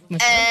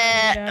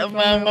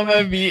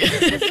 Mama Mia.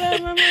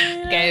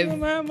 Guys,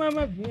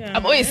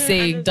 I'm always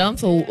saying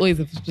dancehall will always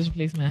have a special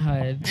place in my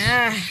heart.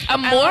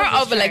 I'm more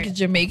of like a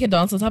Jamaican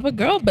dancehall type of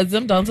girl, but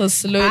some dancehall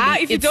slowly.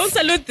 If you don't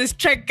salute this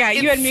track guy,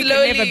 you and me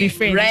can never be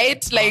friends.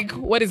 Right? Like,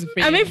 what is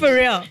friends? I mean, for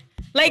real.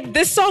 Like,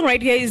 this song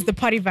right here is the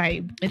party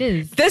vibe. It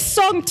is. This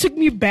song took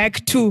me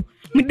back to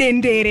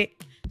Mdendere.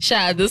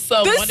 Sha, this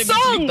song This wanted me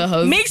to leave the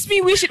house. song makes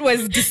me wish it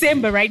was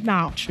December right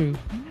now. True.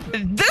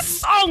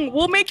 This song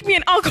will make me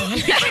an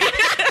alcoholic.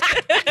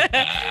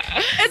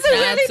 It's a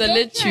really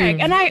dope track.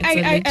 And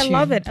I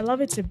love it. I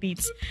love it to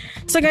beats.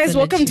 So guys,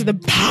 welcome to the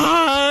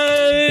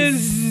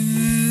Buzz.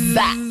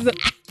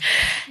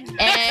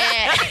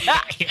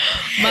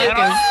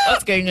 Marcus,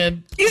 what's going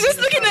on? He's just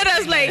looking at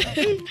us like,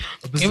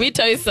 Let me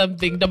tell you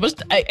something.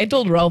 I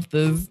told Ralph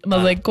this, and I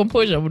was like,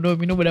 composure, we know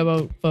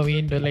whatever for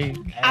me. Like,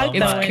 Out the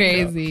it's window.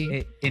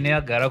 crazy.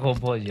 Ineyagara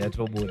composure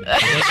yatobona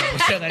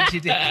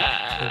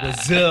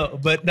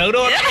but now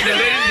don't That's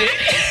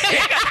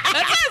why I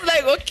was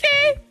like,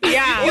 okay.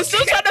 yeah, You're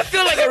still trying to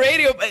feel like a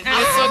radio, but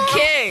it's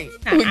okay.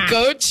 We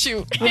got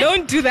you. we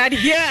don't do that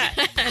here.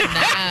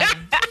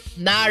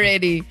 Not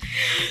ready.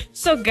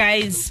 So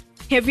guys,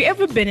 have you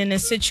ever been in a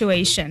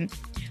situation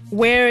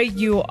where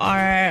you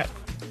are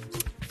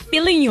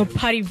feeling your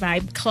party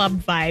vibe,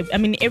 club vibe? I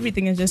mean,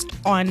 everything is just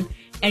on,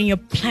 and you're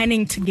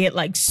planning to get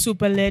like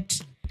super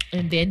lit,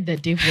 And then the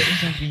devil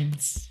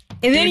intervenes.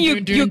 and then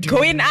you're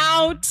going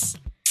out,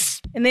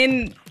 and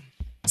then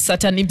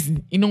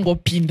Satanism, you know, go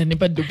pin the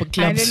neighbor double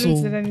club. So,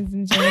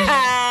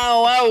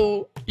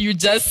 wow, you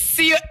just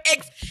see your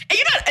ex. And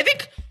you know, I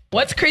think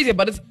what's crazy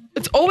about it,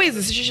 it's always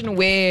a situation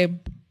where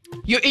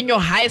you're in your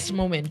highest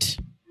moment.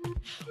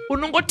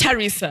 Unongo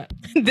Tarisa.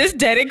 this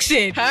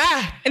direction,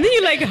 Ah, and then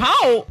you're like,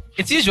 how?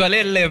 it's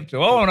usually left.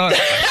 Oh no.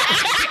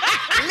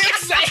 Left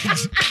side.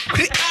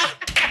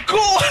 Go.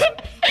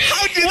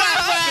 How did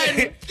that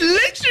happen?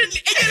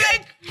 literally, and you're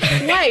like,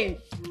 why?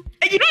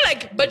 And you know,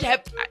 like, but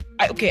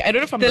okay, I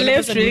don't know if I'm The the only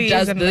left person really who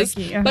does isn't this,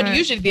 lucky, but uh-huh.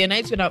 usually there are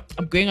nights when I'm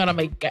going out, I'm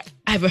like,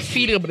 I have a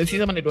feeling I'm going to see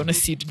someone I don't want to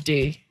see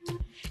today.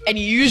 And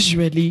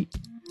usually,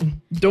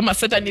 don't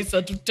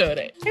to turn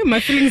it. Hey, my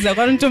feelings are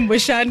going to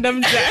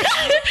Mbushanda.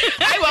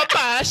 I want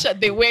Pasha,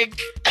 they wake.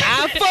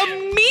 For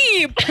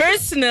me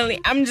personally,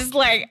 I'm just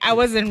like, I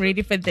wasn't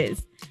ready for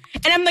this.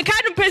 And I'm the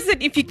kind of person,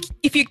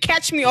 if you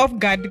catch me off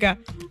guard,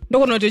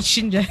 don't know to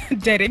change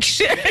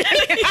direction.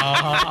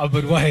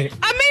 But why?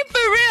 I mean,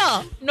 for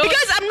real. No,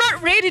 because I'm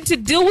not ready to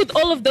deal with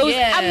all of those.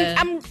 Yeah.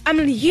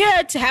 I'm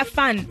here to have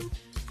fun.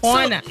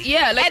 Honor.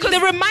 Yeah, like, and the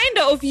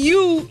reminder of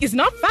you is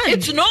not fun.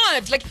 It's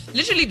not. Like,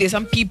 literally, there's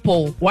some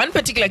people, one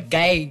particular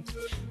guy,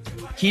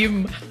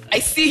 I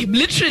see him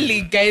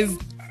literally, guys,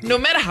 no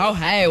matter how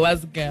high I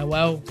was, guy,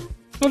 wow.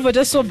 Over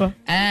the sober.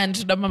 And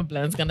the mama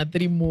plans gonna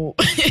 3 more.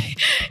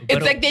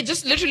 It's like they're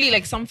just literally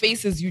like some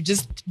faces you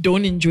just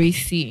don't enjoy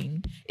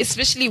seeing,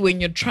 especially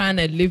when you're trying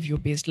to live your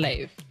best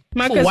life.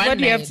 Marcus, what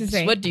do you have to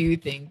say? What do you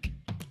think?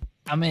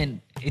 I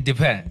mean, it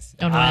depends.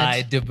 On what?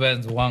 It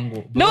depends,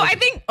 Wango. No, I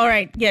think, all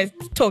right, yes,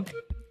 talk.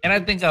 And I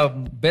think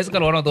I'm basically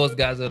one of those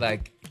guys who are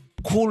like,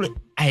 cool,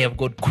 I have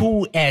got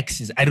cool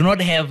exes. I do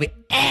not have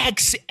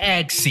exes.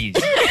 I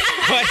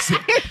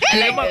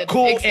like have my that.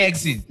 cool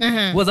exes.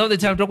 Because all the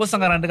time,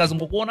 tokosangana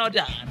ndakazokuona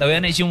kuti ndauya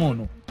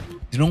nechimunhu.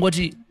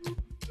 Ndinongoti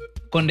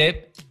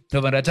konde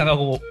ndobva ndatanga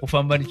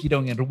kufamba ndichiita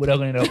kunge ndikubuda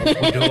kuenda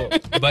kudo.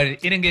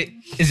 But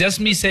it's just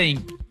me saying,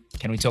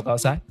 can we talk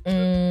outside?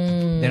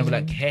 Then I'm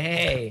like,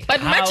 hey. But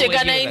how mache are you?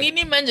 kana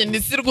inini manje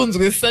ndisiri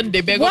kunzwe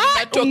Sunday bag.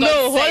 What?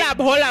 No,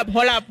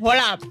 hold up.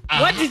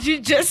 What did you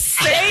just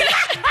say?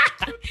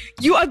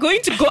 You are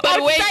going to go But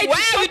outside. wait, why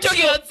to are we talk to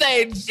talking your-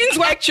 outside? Since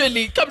what?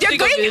 Actually, come You're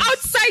think of going it.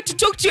 outside to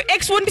talk to your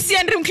ex. Want to see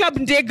Andrew Club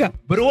Ndega?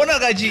 But uona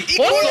kachi.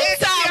 I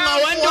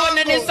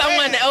want to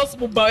someone else.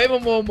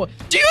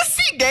 Do you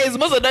see, guys?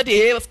 Most of that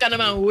here was kind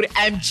of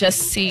I'm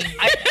just saying.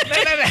 I'm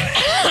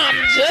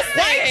just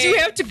saying. Why do you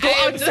have to go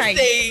I'm just outside?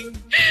 saying.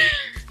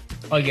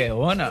 Okay,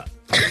 uona.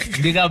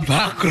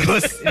 Ndikabva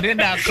across.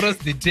 Ndenda across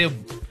the table.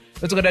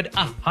 Totoka dati,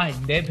 hi,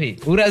 ndepe.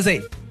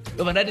 Uraze.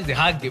 Tova ndati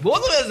zihage.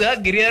 Bozo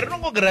zihage riya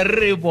rinongogara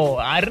riripo.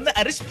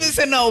 Ari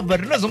space now, but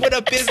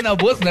rinozongoda pace now.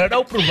 Boss ndarada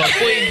kuprova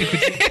point.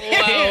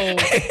 Wow.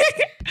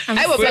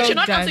 But so you're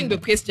not done. answering the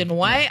question.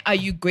 Why are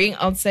you going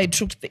outside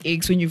to the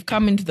eggs when you've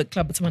come into the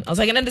club with someone else?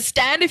 I can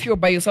understand if you're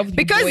by yourself with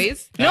Because- your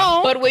boys.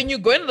 no. But when you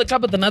go into the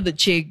club with another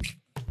chick,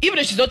 even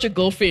if she's not your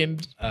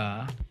girlfriend,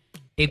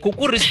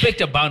 Kuku respect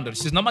your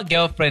boundaries. She's not my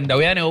girlfriend.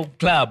 We are in a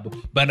club.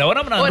 But I want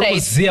to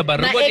alright. know but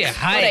Na nobody ex-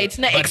 hi. alright.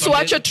 Na But ex from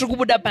wacho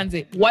trukubuda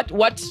panze.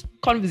 What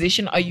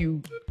conversation are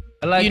you,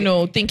 like,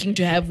 thinking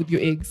to have with your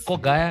ex?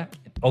 Kogaya.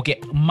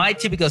 Okay, my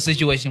typical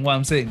situation, what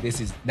I'm saying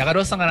this is,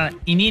 ndakatosangana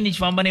inini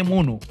chifamba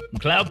nemunhu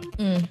mclub,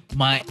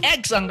 my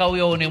ex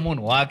angauyawo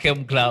nemunhu wake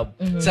mclub.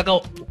 Saka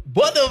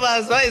both of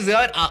us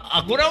vaiziva kuti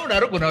hakuna munhu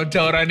ari kugona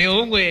kutaura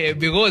neumwe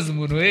because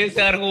munhu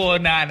wese ari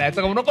kuonana.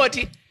 Saka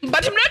munokoti,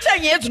 But I'm not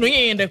saying yes, no,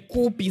 you're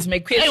kupi is my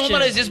question.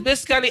 woman is just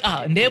basically,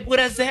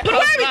 ndepura se. But why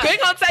are we going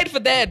outside for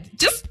that?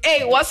 Just,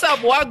 hey, what's up,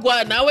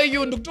 wagwa? Now where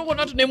you ndikutongo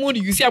not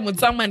nemundi, you see I'm with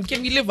someone.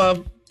 Can we live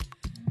up?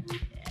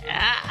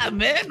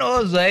 Man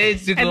knows right. I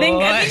think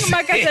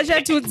Makata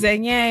chatudzanya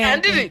nyaya.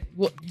 And did it?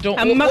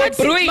 Don't. What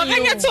brewing you?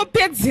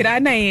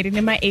 Makanyatopedzerana here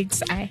nema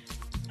ex I.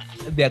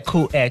 They're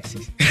cool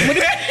exes.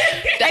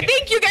 I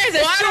think you guys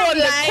are still on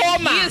the He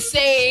coma. is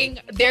saying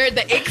they're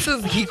the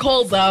exes he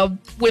calls up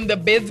when the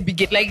beds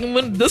begin, like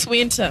when this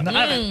winter. No,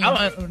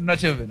 I'm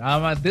not even.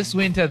 I'm at this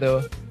winter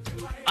though.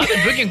 I've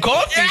been drinking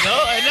coffee,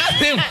 though, and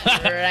nothing.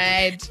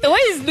 Right. The way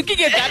he's looking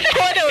at that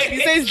corner when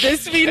he says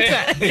this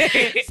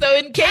winter. So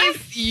in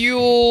case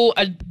you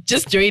are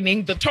just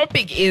joining, the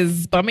topic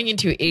is bumming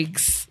into your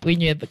ex when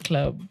you're at the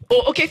club.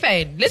 Oh, okay,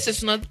 fine. Let's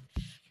just not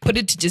put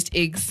it to just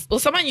ex or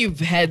someone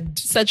you've had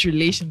such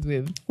relations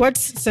with.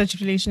 What's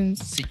such relations?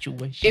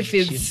 Situation. If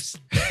it's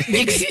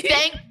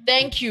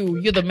thank you,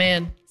 you're the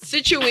man.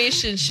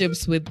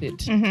 Situationships with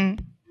it.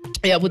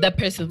 Yeah, with that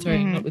person,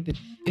 sorry, not with it.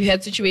 If you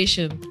had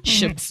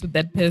situationships with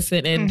that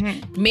person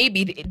and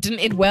maybe it didn't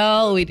end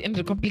well, or it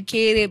ended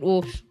complicated,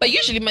 but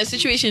usually my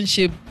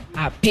situationship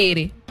are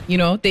petty.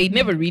 They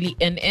never really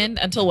end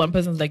until one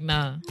person's like,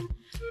 nah.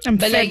 I'm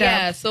But fed like, up.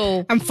 yeah,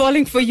 so I'm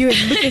falling for you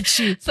and look at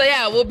you. so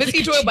yeah, we'll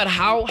basically talk about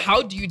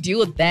how do you deal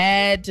with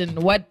that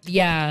and what,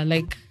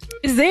 like.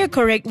 Is there a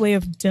correct way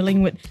of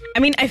dealing with? I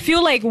mean, I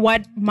feel like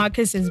what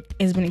Marcus has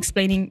been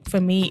explaining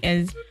for me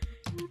is,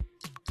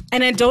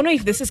 and I don't know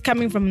if this is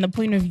coming from the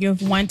point of view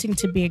of wanting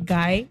to be a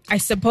guy. I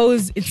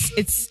suppose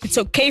it's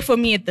okay for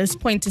me at this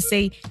point to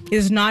say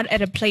he's not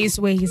at a place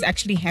where he's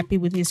actually happy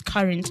with his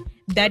current,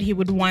 that he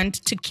would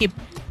want to keep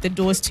the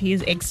doors to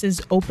his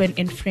exes open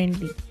and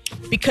friendly.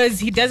 Because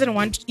he doesn't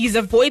want, he's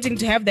avoiding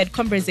to have that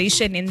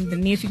conversation in the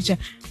near future.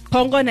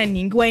 Pongo na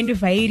ningwa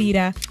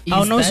indivairira,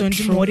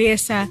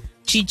 aunozondimoresa,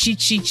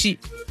 chi.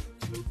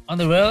 On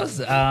the rails,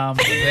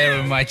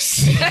 very much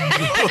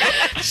single.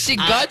 She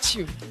got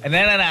you. And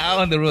then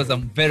on the rails,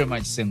 I'm very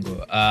much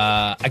single.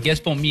 I guess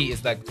for me,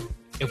 it's like,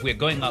 if we're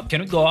going out,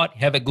 can we go out,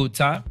 have a good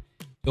time?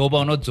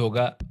 Yoba no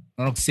zoga,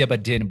 Nonokusiya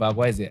padeni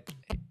pako waize.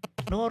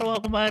 Noro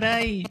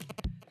wakumarai.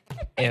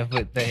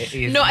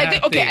 Everything is No, I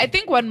think nothing. I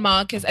think what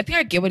Marcus, I think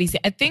I get what he's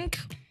saying. I think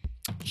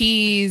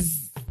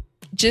he's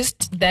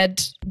just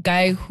that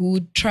guy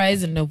who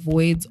tries and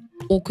avoids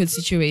awkward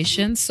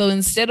situations. So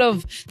instead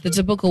of the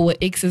typical with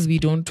exes we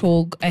don't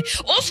talk, I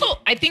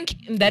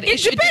think in that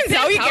It depends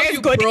how you guys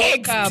got broke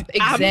exed. up.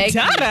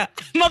 Exactly.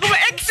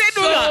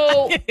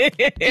 So,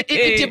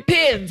 it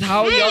depends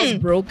how y'all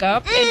broke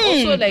up, and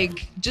also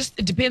like just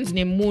it depends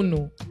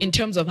Nemuno in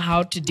terms of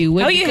how to deal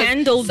with How you because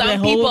handle the some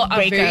whole people are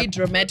very breakup.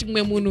 dramatic.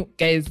 Nemuno,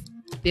 guys,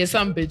 there's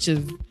some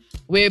bitches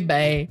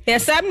whereby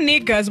there's some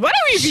niggas. What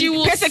are She we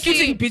will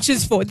persecuting see-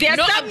 bitches for? There are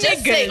some I'm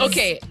just niggas. saying,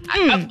 okay,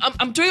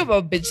 I'm talking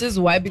about bitches.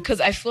 Why?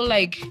 Because I feel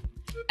like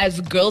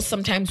as girls,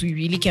 sometimes we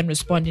really can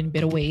respond in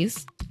better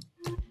ways.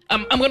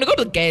 I'm gonna go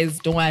to the guys,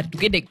 don't worry, to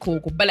get the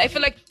cocoa. But I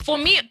feel like for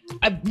me,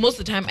 most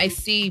of the time I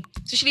see,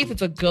 especially if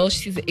it's a girl,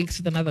 she sees an ex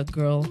with another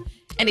girl.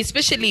 And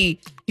especially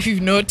if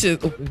you've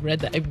noticed,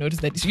 I've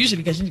noticed that it's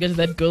usually because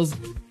that girl's,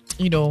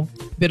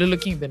 better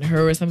looking than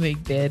her or something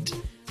like that.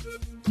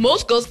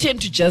 Most girls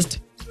tend to just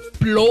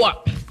blow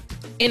up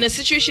in a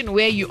situation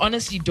where you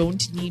honestly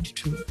don't need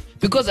to.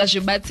 Because as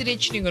you're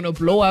gonna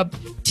blow up,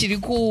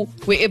 Tiriku,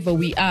 wherever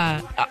we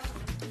are.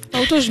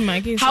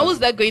 How is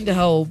that going to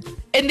help?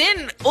 And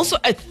then also,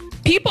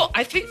 people,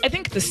 I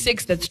think the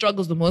sex that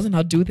struggles the most and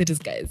how to do with it is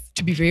guys,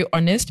 to be very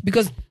honest,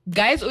 because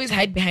guys always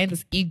hide behind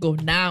this ego.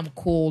 Now I'm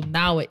cool.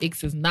 Now we're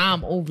exes. Now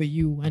I'm over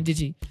you. And did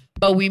you?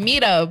 But we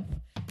meet up.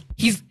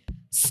 He's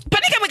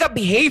panic up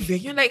behavior.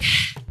 You're like,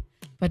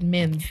 but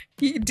men.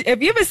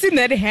 Have you ever seen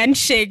that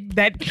handshake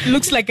that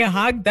looks like a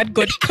hug that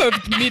got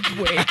curved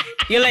midway?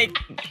 You're like,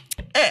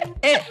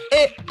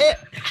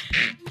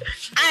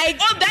 I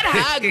want that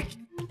hug.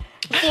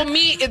 For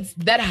me, it's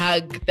that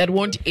hug that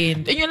won't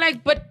end. And you're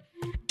like, but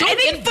I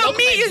think for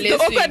me it's the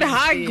awkward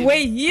hug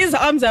where his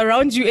arms are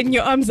around you and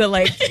your arms are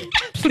like,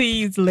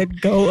 please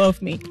let go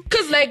of me.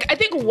 Because like I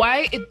think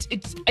why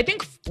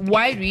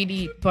why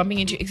really bumping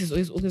into your ex is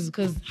always awkward is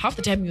because half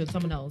the time you're with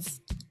someone else.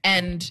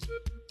 And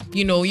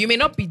you may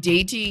not be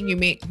dating, you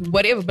may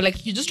whatever, but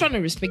like you're just trying to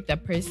respect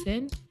that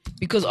person.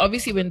 Because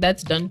obviously when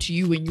that's done to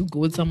you, when you go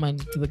with someone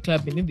to the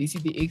club and then they see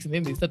the ex and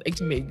then they start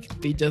acting like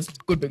they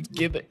just got back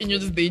together and you're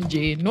just there in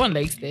jail. No one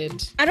likes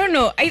that. I don't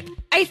know.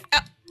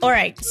 All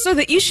right. So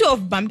the issue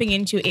of bumping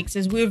into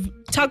exes, we've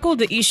tackled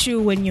the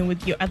issue when you're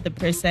with your other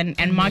person,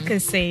 and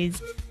Marcus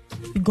says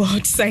you go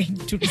outside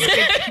to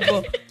respect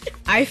people.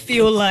 I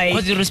feel like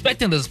Because you're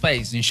respecting the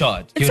space, in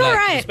short. It's You're all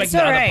like right, respecting it's the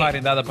all other right. party,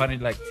 and the other party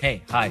like,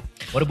 hey, hi.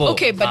 What about?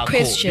 Okay, but cool.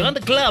 question. You're in the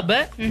club,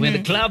 eh? We're in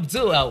the club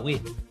too, are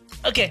we?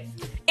 Okay.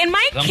 in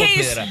my Gambo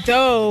case, pera.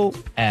 though,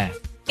 If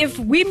if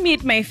we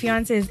meet my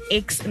fiance's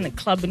ex in the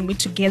club and we're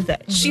together,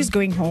 she's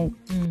going home.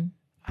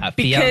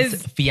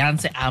 Because-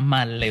 fiance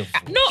ama level.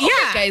 No, Yeah,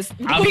 okay, guys.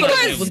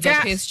 because- With a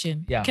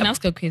question. Yeah. Can I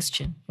ask a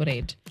question?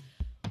 Right.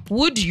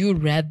 Would you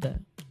rather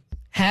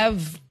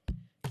have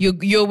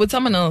you're with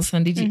someone else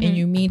and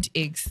you meet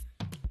ex?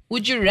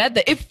 Would you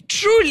rather, if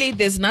truly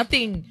there's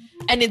nothing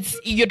and it's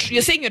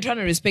you're saying you're trying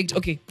to respect,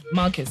 okay,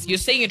 Marcus, you're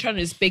saying you're trying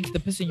to respect the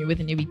person you're with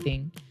and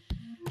everything.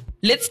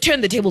 Let's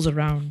turn the tables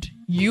around.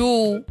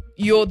 You're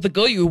the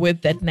girl you were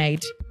with that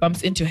night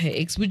bumps into her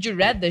ex. Would you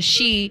rather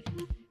she,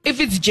 if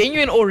it's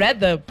genuine, or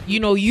rather,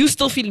 you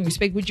still feeling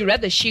respect, would you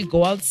rather she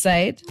go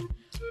outside,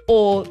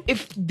 or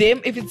if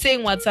it's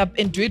saying WhatsApp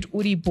and do it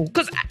uripo?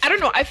 Because I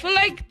don't know, I feel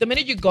like the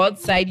minute you go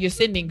outside, you're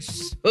sending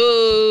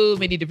so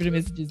many different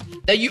messages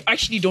that you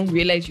actually don't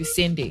realize you're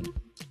sending.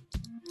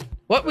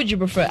 What would you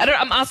prefer?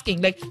 I'm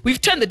asking, like, we've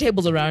turned the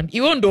tables around.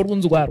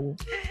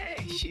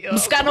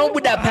 Mskana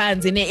ubuda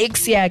phansi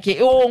ne-ex yakhe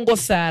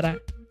iwongosara.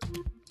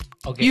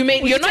 Okay.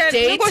 You're not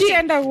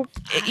dating.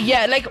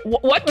 Yeah, like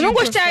what do you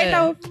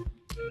prefer?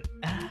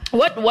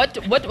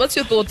 What's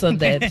your thoughts on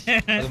that?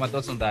 Okay, my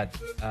thoughts on that.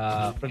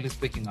 Frankly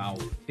speaking, I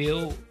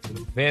feel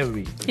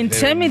very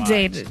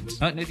Intimidated. Very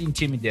much, not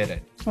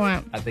intimidated.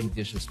 Wow. I think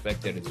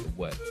disrespected is the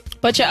word.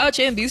 But you're out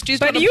here in these streets,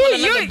 But trying to pull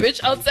another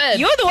bitch outside.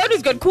 You're the one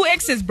who's got cool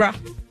exes, bruh.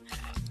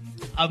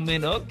 I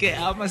mean, okay,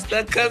 I must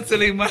start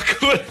canceling my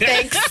cool.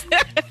 Thanks.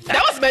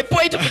 That was my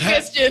point of the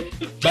question.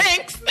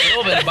 Thanks.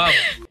 Over and above.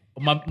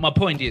 My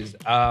point is,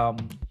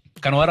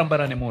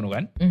 kanwarambara nemuno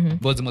kan?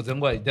 Because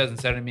it doesn't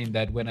necessarily mean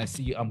that when I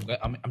see you, I'm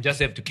just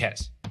have to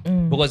catch.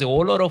 Because a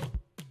whole lot of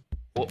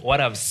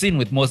what I've seen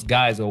with most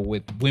guys or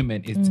with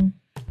women is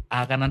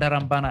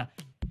akanandarambana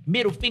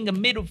middle finger.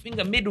 Middle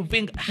finger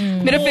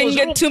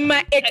to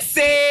my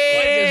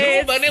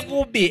exes.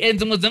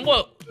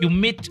 And you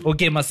meet,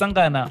 okay,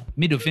 masangana,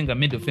 middle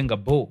finger,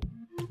 bow.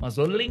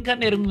 Mazolinka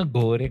nerimwe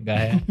gore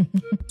gaya.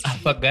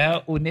 Apa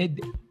gaya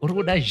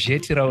uruda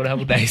jetira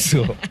urabuda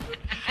iso.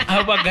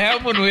 Apa gaya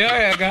munu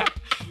yoyaga.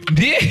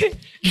 Ndiye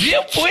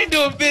point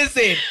of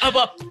visit.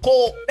 Apa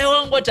ko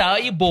ewangota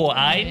ibo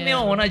aine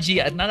ona ji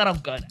nagara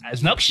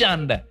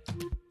azinakushanda.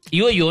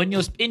 Iwe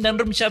yonyo spinda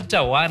ndrum chapter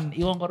 1,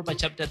 iwe ngorba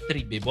chapter 3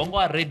 baby. Bongo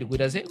are ready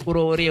kuita se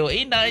kuroreo.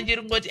 Ina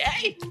njiri ngoti,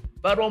 hey,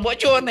 barombo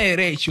chone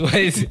ere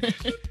choice.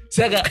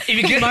 Saka, if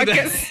you get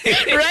Marcus,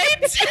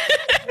 right?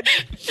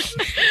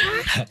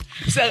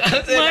 Saka,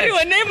 I'm saying Mari, like,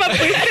 your name up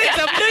with it.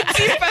 I'm not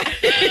cheaper.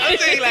 I'm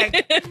saying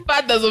like,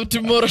 Fathers of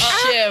tomorrow.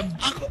 Shame.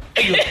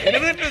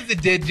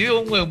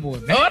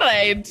 All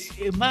right.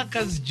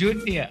 Marcus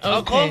Jr.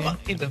 Okay.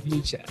 In the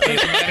future.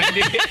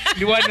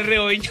 The one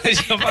real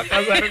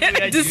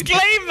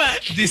Disclaimer.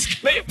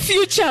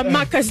 Future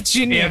Marcus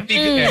Jr.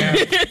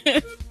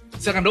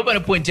 Saka ndo pane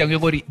point yangu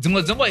yekuri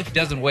dzimwe dzenguva if it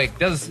doesn't work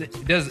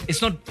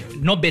it's not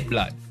no bad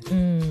blood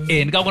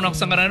ndikaona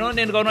kusangana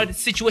none ndikaona kuti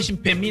situation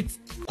permits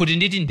kuti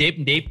nditi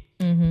ndepi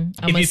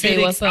if you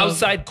feel it's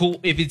outside cool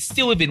if it's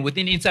still even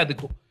within inside the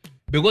cool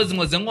because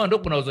dzimwe dzenguva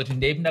ndogona kuzoti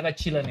ndepi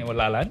ndakachila newe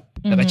lala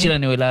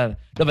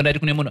ndobva ndati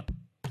kune munhu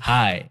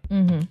hi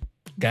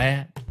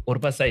gaya uri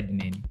paside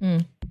neni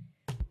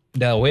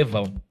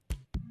ndaweva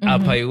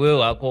apa iwewe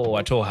wako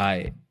wato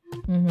hi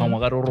pamwe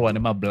akarorwa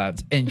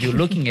nemabloods and you're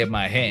looking at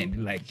my hand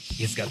like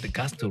he's got the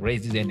guts to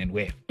raise his hand and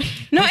wave.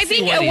 No, I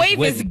think a wave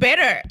is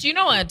better. Do you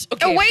know what?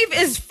 Okay. A wave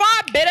is far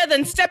better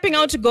than stepping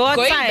out to go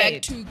outside. Going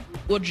back to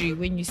Audrey,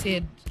 when you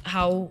said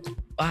how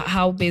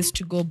best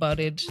to go about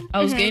it,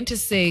 I was going to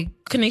say,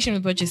 connection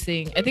with what you're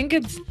saying, I think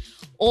it's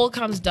all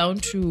comes down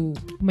to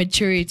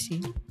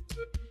maturity.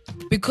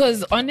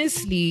 Because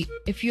honestly,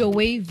 if you're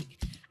wavy,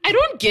 I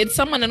don't get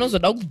someone who knows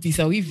what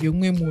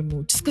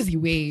just because he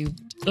waved.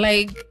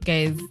 Like,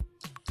 guys,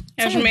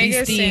 some of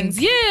these things.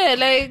 Sense. Yeah,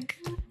 like,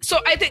 so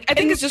I think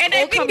it's just and all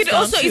I think comes it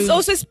also down to, it's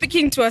also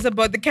speaking to us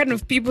about the kind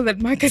of people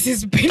that Marcus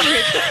has been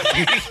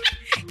with.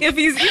 If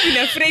he's even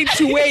afraid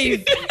to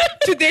wave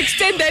to the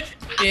extent that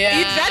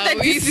he'd rather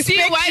we see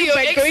disrespect why you your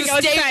by ex going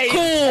stay outside.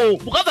 cool.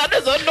 Because I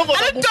don't know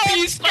what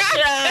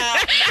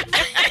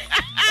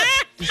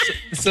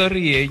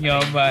Sorry,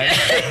 man.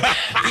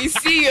 you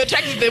see, you're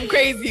attracted to them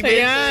crazy. Man.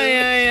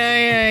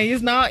 Yeah.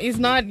 He's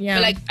not. Yeah.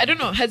 But like, I don't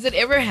know. Has it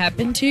ever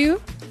happened to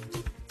you?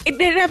 It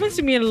happens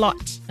to me a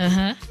lot.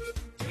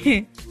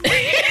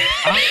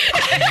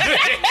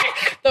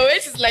 The way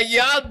she's like,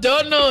 y'all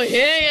don't know.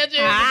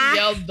 Yeah,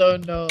 y'all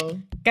don't know.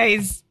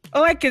 Guys,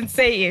 all I can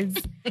say is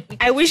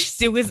I wish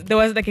there was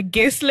like a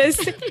guest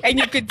list and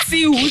you could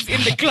see who's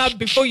in the club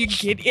before you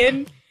get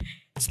in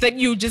so that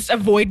you just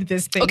avoid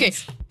this thing. Okay,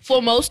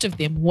 for most of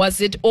them, was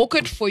it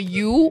awkward for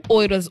you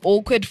or it was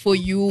awkward for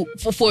you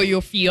for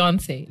your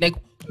fiance? Like,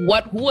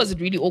 who was it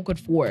really awkward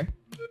for?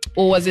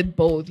 Or was it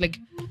both? Like,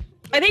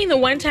 I think the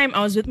one time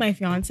I was with my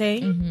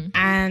fiance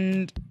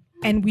and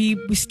we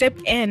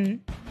stepped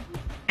in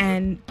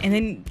and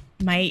then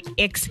my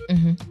ex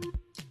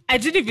I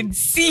didn't even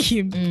see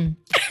him. And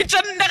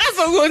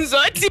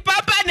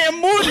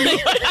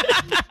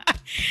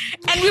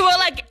we were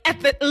like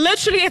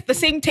literally at the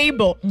same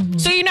table.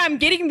 So I'm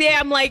getting there,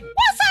 I'm like,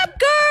 what's up,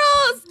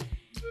 girls?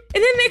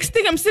 And then next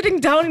thing I'm sitting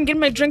down and getting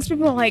my drinks,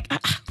 people are like,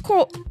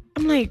 cool.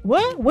 I'm like,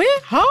 what? Where?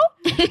 How?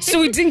 So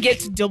we didn't get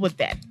to deal with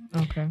that.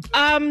 okay.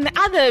 The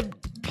other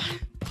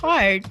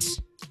part,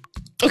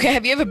 Okay,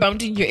 have you ever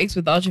bumped into your ex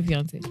without your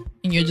fiance?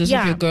 And you're just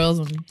with your girls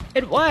only?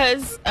 it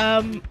was,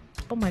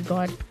 oh my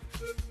God.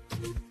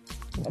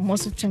 Well,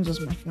 most of the times it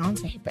was my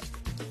fiance, but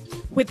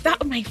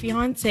without my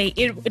fiance,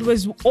 it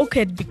was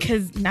awkward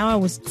because now I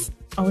was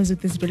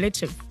with this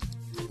relative.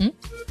 I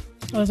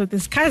was with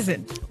this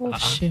cousin. Oh,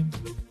 shame.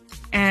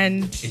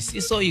 And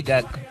So you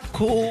got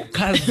cool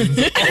cousins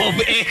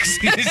of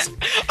exes.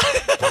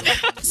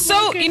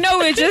 so,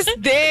 we're just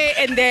there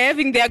and they're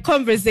having their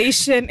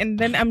conversation. And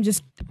then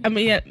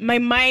my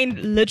mind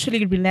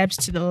literally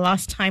relapsed to the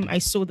last time I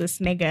saw this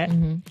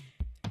nigga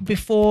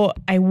before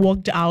I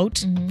walked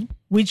out,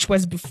 which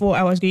was before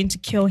I was going to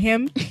kill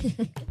him.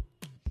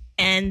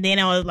 And then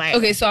I was like,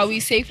 Okay, so are we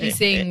safely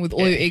saying with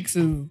all your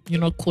exes,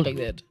 you're not cool like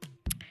that?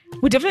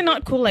 we're definitely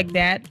not cool like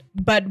that,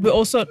 but we're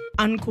also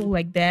uncool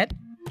like that.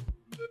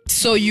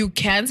 So you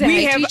can say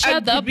We hi to have each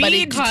other, but agreed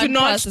it can't to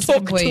not pass a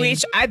talk certain to way.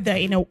 each other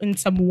in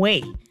some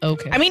way.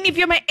 Okay. I mean, if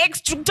you're my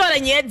ex,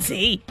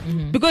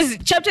 because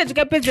chapter to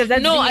chapter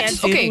that No,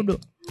 okay.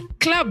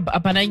 Club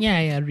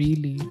apananyaya,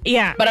 really.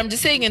 Yeah. But I'm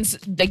just saying, it's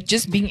like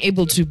just being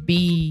able to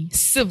be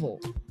civil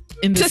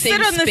in the to same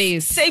sit on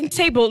space. the same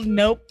table,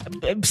 nope.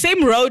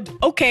 Same road.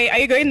 Okay, are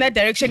you going that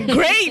direction?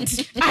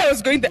 Great. I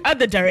was going the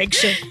other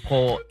direction.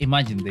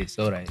 Imagine this,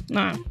 all right.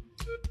 No.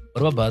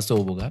 What about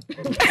Sobuga?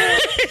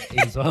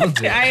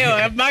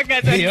 Ayo,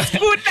 Marcus Yeah.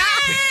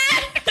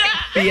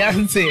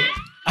 Fiance,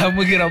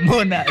 amugira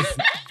monas.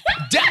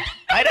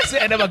 I don't say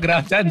I never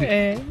grabbed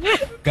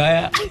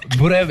Kaya,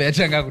 Bureva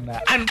Changa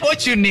kuna.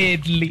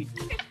 Unfortunately,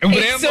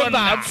 It's so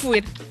bad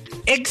food.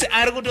 ex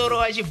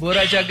argutoro achi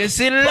bora chake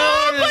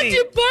slowly.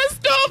 bus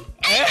stop.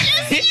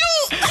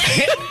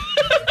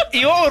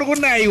 Iwo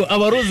urikunayo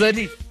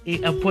avaruzati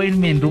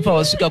appointment ufa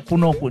wasvika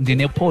kunoku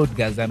ndine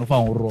podcast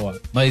anofanira kurowa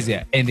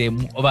maiziya ende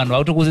vanhu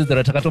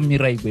vakutokuzidzira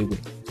takatomirira ikwekwe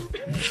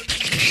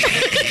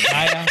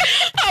aya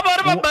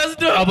About my bus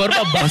stop. avari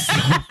pabhasto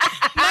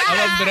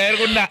avabvira iri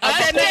kuna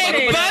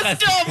Bus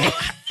stop.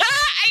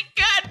 I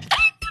can't.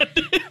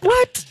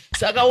 What?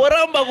 saka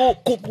waramba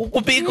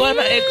kupikwa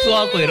na ex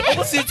wako here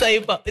okusitsa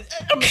ipa.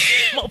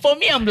 For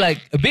me I'm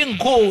like being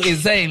cool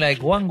is saying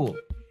like wangu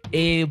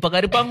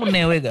pakati pangu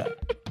newega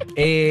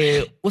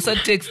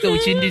usatext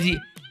uchinditi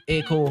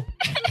ko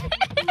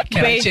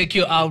can I check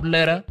you out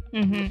later?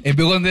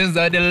 Because then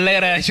the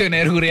letter actually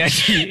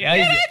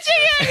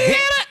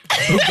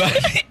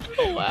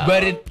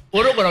but it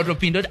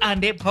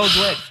and how's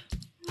work?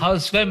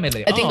 How's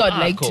family? I think I'd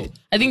like cool. to.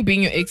 I think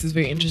being your ex is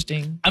very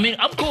interesting. I mean,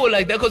 I'm cool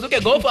like that because we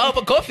can go for a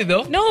coffee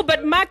though. No,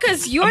 but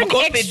Marcus, you're I'm an a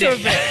coffee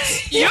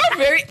extrovert. You're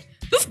very.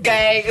 This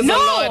guy is a No,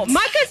 lot.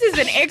 Marcus is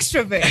an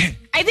extrovert.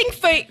 I think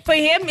for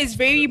him it's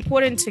very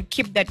important to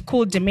keep that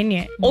cool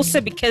demeanor. Also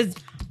because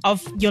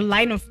of your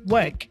line of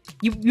work.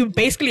 You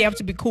basically have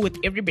to be cool with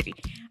everybody.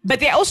 But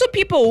there are also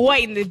people who are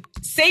in the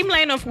same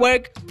line of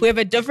work who have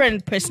a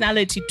different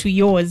personality to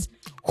yours,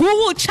 who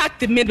will chuck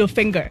the middle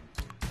finger.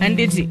 And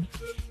did it.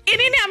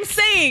 And I'm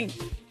saying,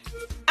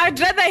 I'd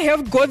rather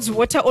have God's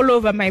water all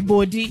over my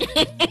body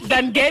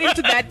than get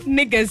into that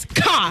nigga's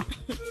car.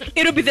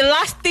 It'll be the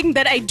last thing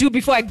that I do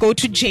before I go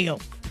to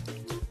jail.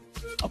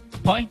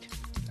 Point.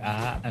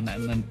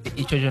 And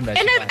each one that.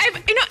 And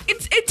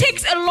it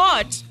takes a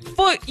lot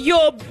for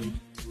your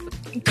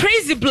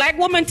crazy black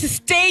woman to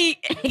stay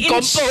in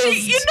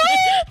Composed.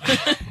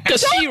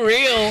 Because she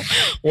real.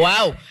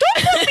 Wow.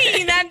 Don't put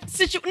me in that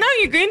situation. Now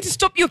you're going to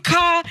stop your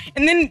car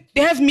and then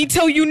they have me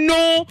tell you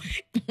no.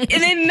 And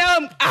then now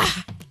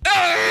I'm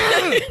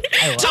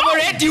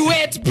already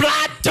wet,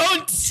 blood.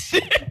 Don't.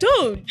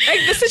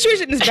 Like the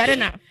situation is bad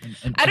enough.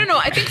 I don't know.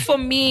 I think for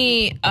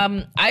me,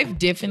 I've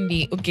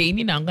definitely okay.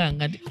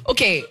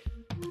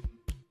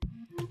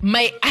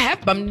 I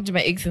have bumped into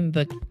my ex in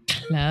the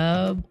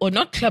club, or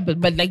not club,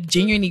 but like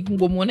genuinely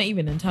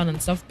even in town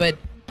and stuff. But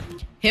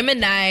him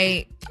and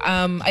I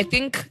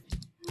think,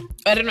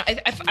 I don't know.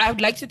 I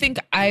would like to think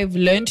I've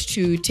learned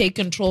to take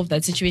control of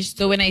that situation.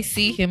 So when I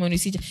see him, when we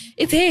see,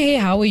 it's hey,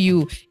 how are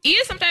you?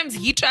 Even sometimes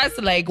he tries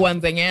to like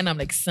one thing, and I'm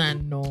like,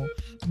 son, no.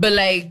 But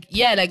like,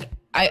 yeah, like.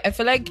 I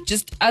feel like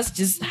just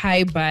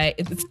hi bye,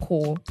 it's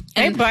cool.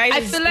 And hi bye I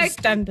is feel like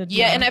standard.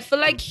 Yeah, now. and I feel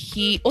like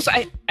he also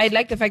I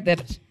like the fact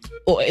that,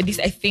 or at least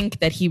I think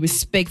that he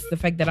respects the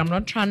fact that I'm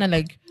not trying to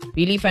like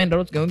really find out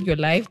what's going on in your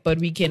life, but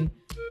we can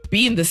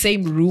be in the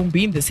same room,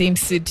 be in the same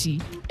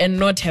city, and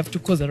not have to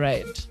cause a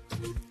riot.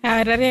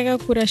 And then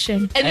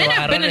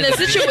I've been in a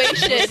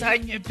situation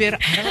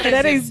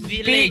that is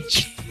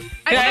village.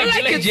 I feel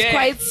like it's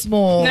quite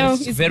small. No,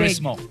 It's very big.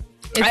 small.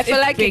 I feel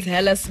like big. it's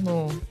hella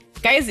small.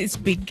 Guys, it's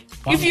big.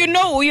 If you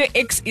know who your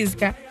ex is,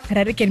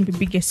 Harare can be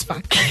big as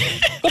fuck.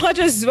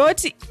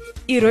 Ukatozivoti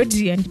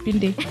irodi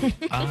andipinde.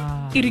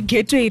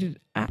 Irigeto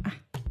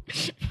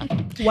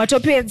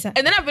watopedza.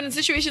 And then I've been in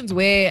situations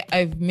where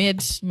I've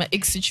met my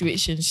ex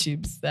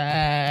situationships.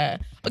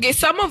 Okay,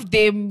 some of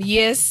them,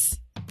 yes.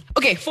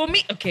 Okay, for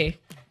me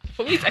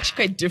it's actually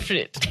quite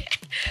different.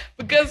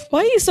 Because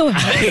Why are you so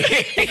high?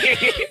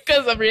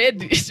 because I'm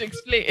ready to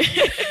explain.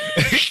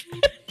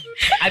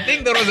 I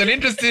think that was an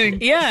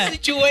interesting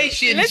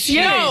situation. Let's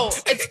hear I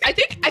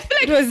feel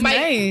like It was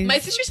my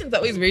nice. situations are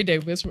always very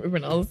diverse from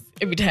everyone else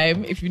every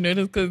time, if you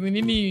notice, because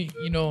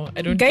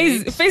I don't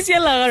Guys, date. face your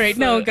Lara right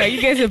now, okay?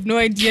 You guys have no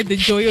idea the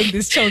joy on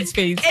this child's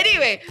face.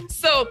 Anyway,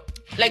 so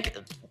like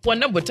one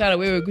number where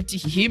we go to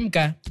him,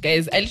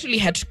 guys, I literally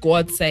had to go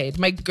outside.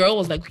 My girl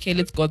was like, okay,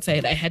 let's go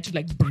outside. I had to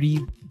like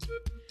breathe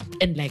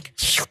and like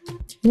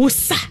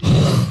Woosah.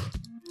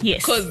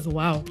 Yes. because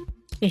wow.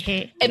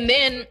 And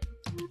then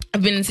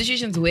I've been in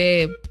situations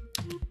where,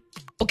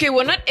 okay,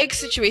 we're not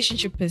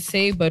ex-situationship per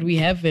se, but we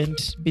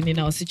haven't been in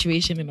our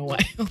situation in a while.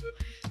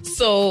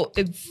 So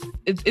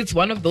it's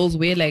one of those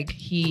where like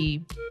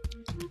we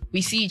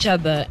see each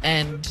other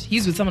and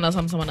he's with someone else,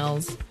 I'm someone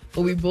else,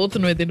 but we both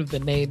know at the end of the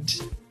night,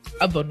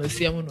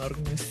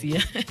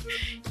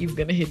 he's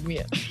gonna hit me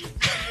up.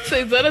 So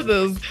it's one of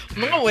those.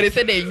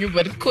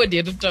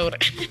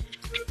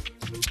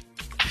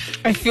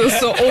 I feel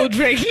so old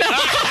right now.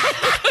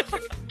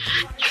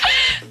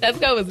 That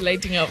guy was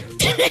lighting up.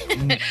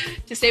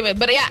 To say it.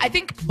 But yeah, I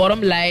think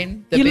bottom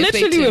line, the You best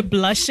way literally to... were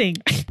blushing.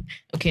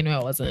 Okay, no,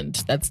 I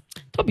wasn't. That's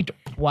probably...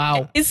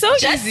 Wow. It's so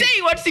Just easy. say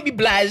you want to see me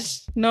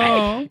blush.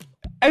 No.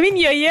 I mean,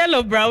 you're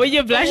yellow, bro. When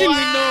you're blushing, we know.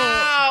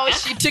 Wow,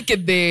 she took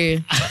it there.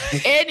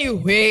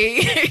 Anyway,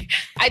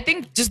 I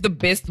think just the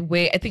best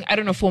way, I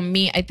don't know, for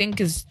me, I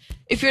think is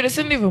if you're at a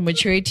certain level of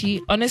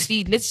maturity,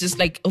 honestly, let's just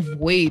like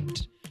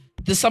avoid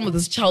some of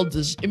this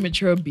childish,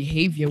 immature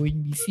behavior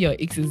when we see our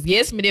exes.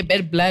 Yes, me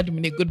bad blood,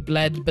 me good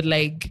blood, but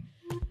like,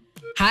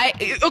 hi.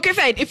 Okay,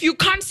 fine. If you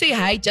can't say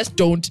hi, just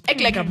don't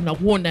act like I'm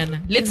not one.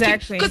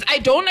 Exactly. Because I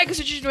don't like a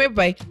situation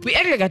whereby we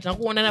act like I'm not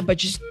one,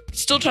 but you're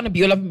still trying to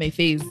be all up in my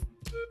face.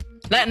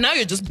 Like now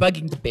you're just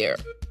bugging the bear.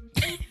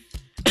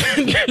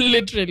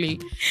 Literally.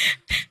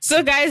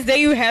 So, guys, there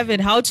you have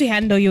it. How to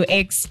handle your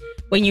ex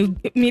when you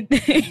meet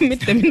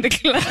them in the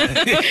club.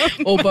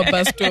 Over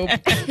bus stop.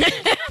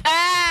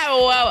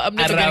 Wow, I'm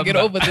never gonna get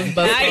over this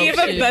bus stop. I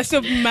even bust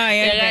up my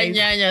head,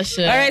 guys.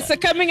 All right, so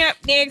coming up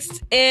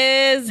next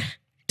is...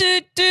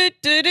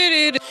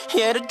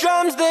 Yeah, the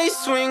drums they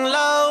swing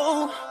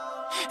low,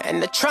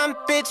 and the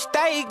trumpets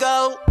they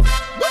go,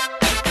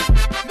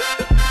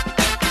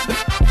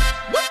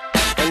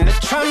 and the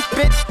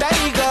trumpets,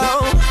 they go.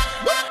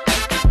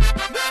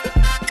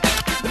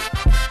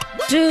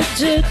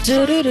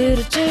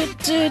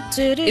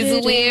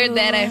 It's weird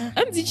that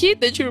I'm the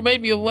cheat that you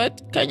remind me of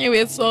what Kanye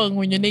West song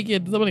when you're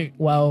naked. I'm like,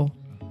 wow.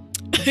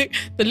 The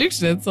lyrics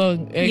to that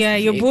song. Actually. Yeah,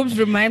 your boobs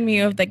remind me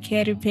of the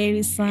Katy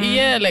Perry song.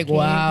 Yeah, like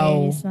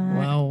wow.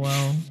 Wow.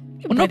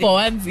 No,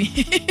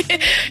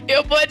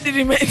 your body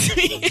reminds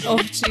me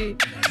of G.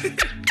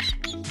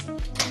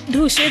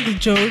 No, share the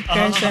joke,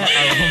 Kasha.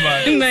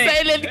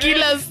 Silent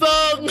Killer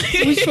song.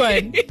 Which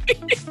one?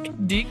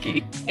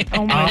 Dicky.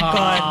 Oh my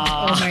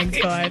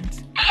god.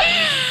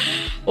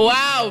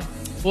 Wow.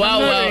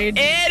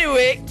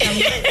 Anyway.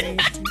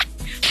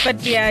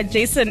 But yeah,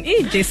 Jason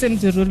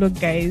Derulo,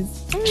 guys.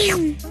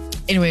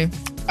 Anyway,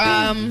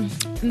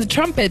 in the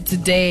trumpet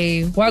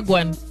today,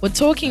 Wagwan, we're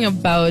talking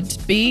about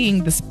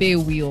being the spare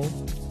wheel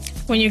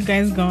when you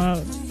guys go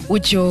out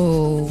with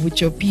your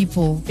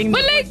people. But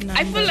like,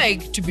 I feel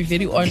like, to be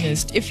very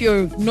honest, if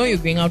you're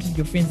going out with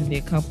your friends and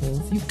they're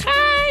couples, you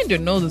kind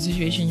of know the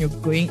situation you're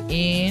going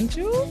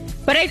into.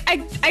 But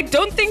I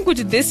don't think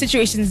with these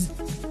situations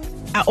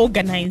are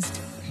organized.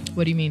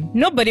 What do you mean?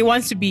 Nobody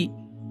wants to be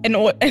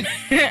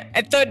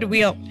a third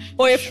wheel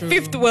or a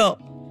fifth wheel.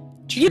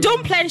 You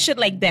don't plan shit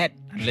like that.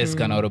 Let's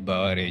go out of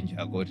our range.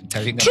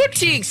 True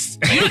things.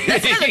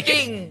 That's not a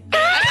thing.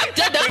 I've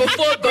done that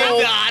before,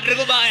 though. After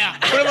the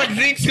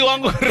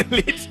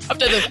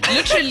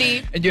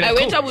literally, I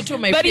went out with two of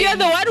my friends. But you're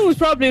the one who's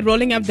probably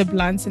rolling up the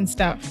blunts and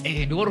stuff.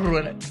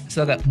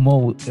 So that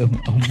more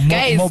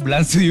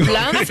blunts to you.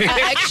 Blunts are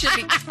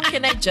actually,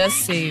 can I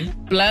just say,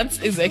 blunts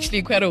is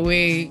actually quite a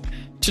way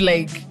to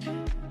like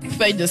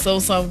find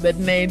yourself some that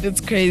night.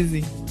 It's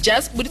crazy.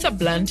 Just put it a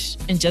blunt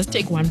and just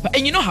take one.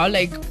 And you know how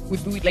like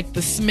with like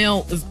the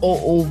smell is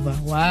all over.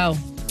 Wow.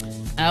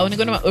 I want to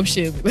go to my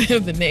option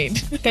of the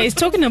night. Guys,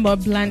 talking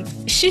about blunt,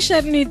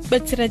 shisha need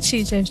better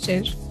cheese.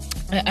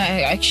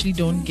 I actually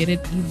don't get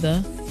it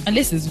either.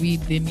 Unless it's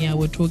weed, then yeah,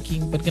 we're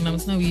talking. But when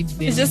it's not weed,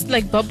 then it's just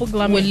like bubble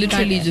gum. We're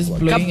literally just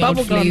blowing out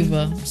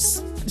flavor.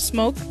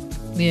 Smoke?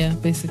 Yeah,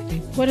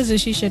 basically. What does a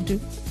shisha do?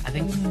 I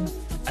think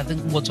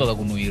what's all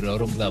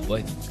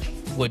boy.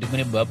 I don't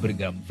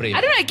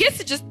know. I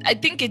guess I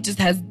think it just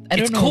has.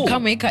 It's cool.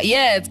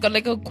 Yeah, it's got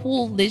like a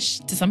coolish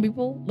to some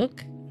people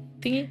look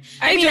thingy.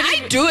 I mean,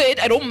 I do it.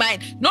 I don't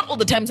mind. Not all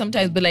the time.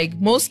 Sometimes, but like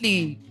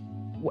mostly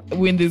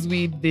when there's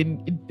weed,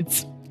 then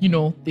it's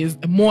there's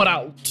a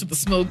moral to the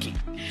smoking.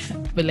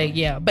 But like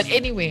yeah. But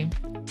anyway.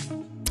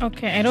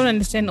 Okay, I don't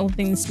understand all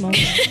things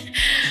smoking.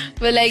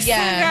 But like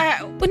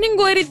yeah.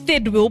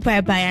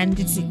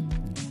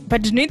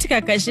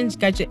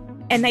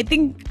 And I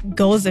think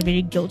girls are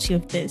very guilty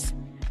of this.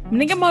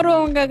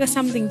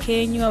 Something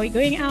Kenya, we're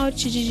going out,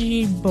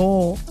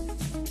 ball.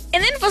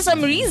 And then for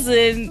some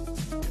reason,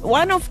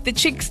 one of the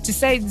chicks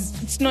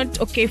decides it's not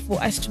okay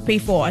for us to pay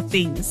for our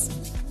things.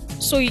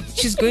 So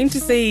she's going to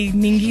say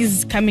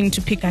Ningi's coming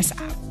to pick us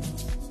up.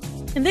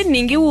 And then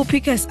Ningi will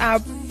pick us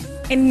up.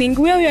 And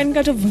Ningi,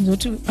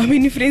 how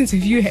many friends do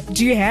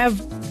you have?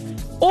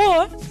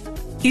 Or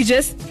he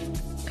just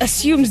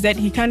assumes that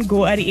he can't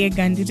go at the air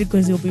Gandhi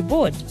because he'll be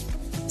bored.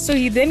 So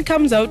he then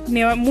comes out,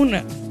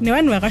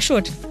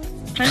 short.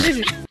 Guys.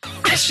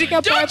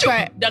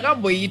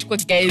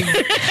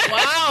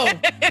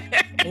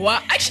 Wow.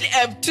 Actually, I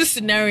have two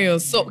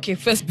scenarios. So, okay,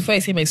 first, before I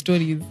say my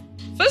stories,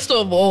 first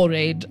of all,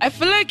 right, I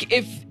feel like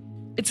if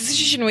it's a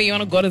situation where you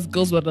want to go as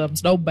girls, but I'm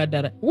now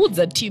bad. Who's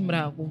the team?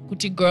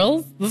 Kuti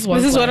girls? This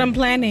is what I'm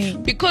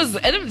planning. Because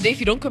at the end of the day, if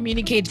you don't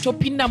communicate,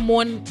 topinda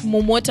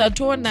momota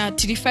tona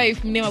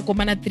 35 mnema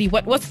komana 3.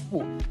 What's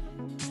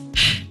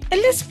at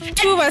least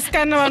two of us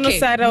can now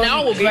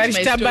we'll go to my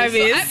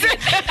story.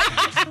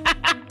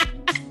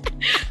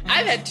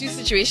 I've had two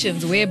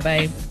situations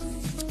whereby,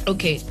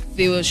 okay,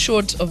 they were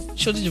shortage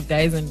of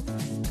guys and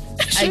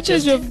I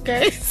just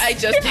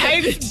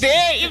happened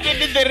there even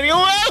in the real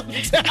world.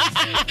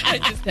 I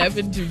just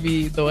happened to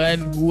be the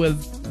one who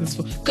was this.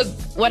 Because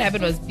what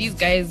happened was these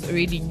guys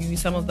already knew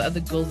some of the other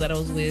girls that I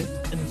was with,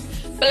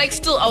 but like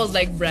still I was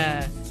like,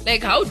 bruh,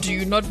 like how do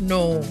you not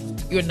know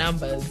your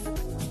numbers?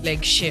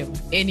 Like shame.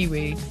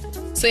 Anyway,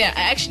 so yeah,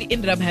 I actually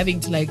ended up having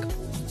to like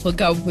hook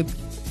up with,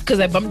 because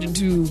I bumped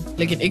into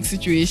like an ex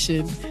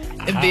situation,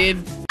 and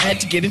then I had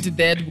to get into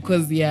that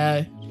because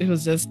yeah, it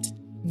was just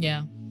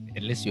yeah.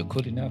 At least you're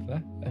cool enough, huh?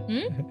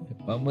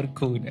 I'm more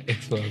cool enough.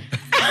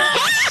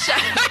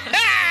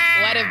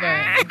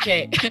 Whatever.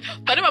 Okay.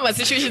 But in my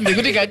situation, the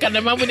good guy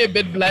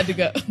bed blood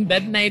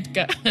that night.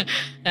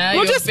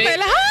 You just smell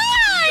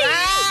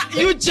hi.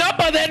 You jump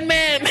on that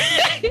man.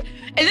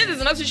 And then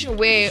there's another situation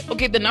where,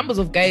 okay, the numbers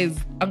of guys,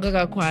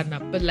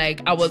 but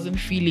like I wasn't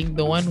feeling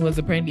the one who was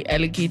apparently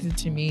allocated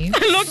to me.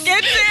 Look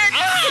at it.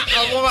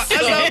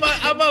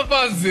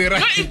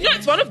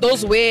 It's one of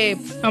those where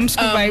I'm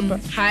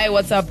vibe. Hi,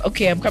 what's up?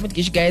 Okay, I'm coming to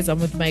get you guys. I'm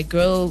with my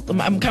girl.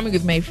 I'm coming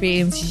with my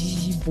friends.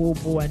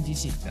 Bobo and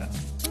this shit.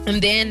 And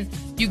then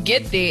you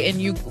get there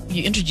and you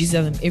introduce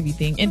them and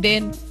everything, and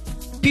then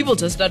people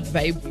just start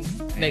vibing.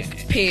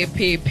 Like pay.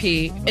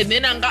 And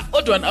then I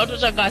got one out of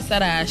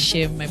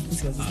shame. My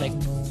pussy was just like,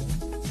 no.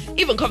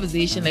 even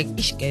conversation, like,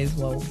 ish guys,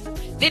 wow.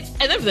 Then at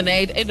the end of the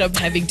night, I ended up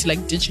having to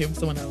like ditch him for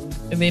someone else.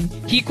 And then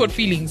he caught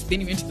feelings. Then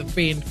he went to the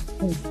friend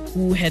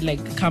who had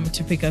like come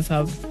to pick us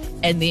up.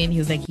 And then he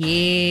was like,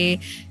 yeah,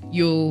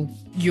 your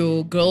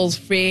girl's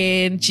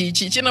friend,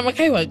 and I'm like,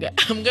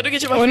 I'm gonna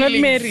get you my We're feelings.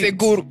 not married.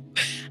 Seguro.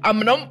 I'm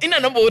not in a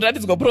number that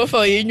is got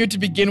profile in you to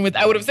begin with.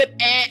 I would have said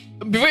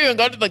before you even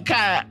got to the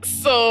car.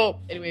 So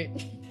anyway.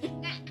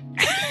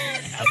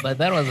 But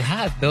that was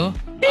hard though.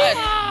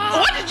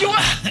 What did you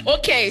want?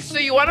 Okay, so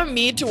you wanted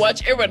me to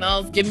watch everyone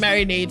else get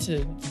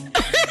marinated. And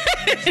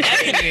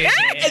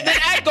then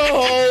I go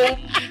home.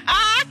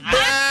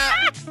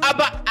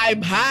 But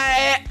I'm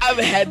high. I've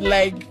had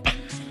like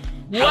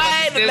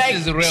wine, This like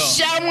is real.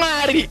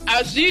 shamari.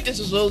 I see this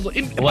is also. Was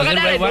it I red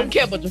don't wine?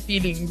 care about your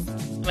feelings.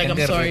 Like, And I'm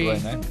the sorry.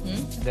 Red wine,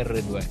 The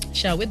red wine.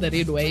 Sha, with the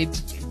red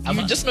white.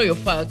 You just know you're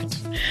fucked.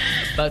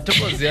 But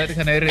There's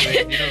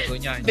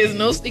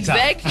no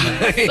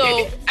exactly.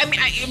 So I mean,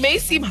 it may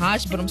seem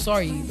harsh, but I'm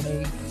sorry.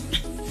 Like,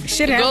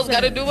 Shit the girls happens.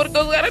 gotta do what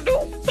girls gotta do.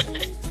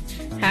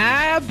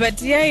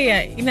 But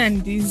yeah.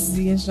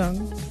 Inandizi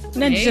song.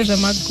 Inandizi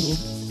zama group.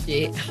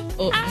 Yeah.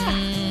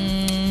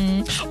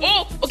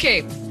 Oh,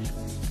 okay.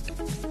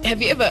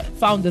 Have you ever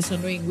found this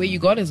annoying where you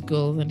got as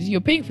girls and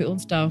you're paying for your own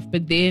stuff,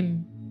 but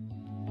then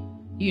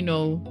you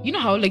know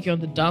how like you're on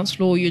the dance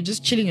floor, you're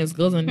just chilling as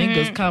girls and then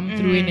girls come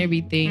through and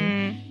everything,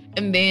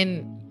 and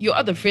then your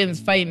other friends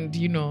find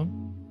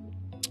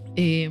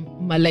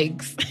my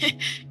legs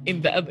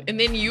in the other, and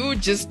then you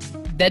just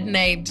that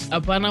night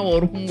apana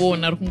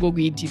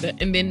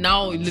and then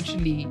now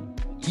literally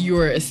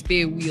you're a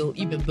spare wheel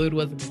even though it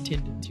wasn't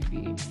intended to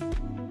be.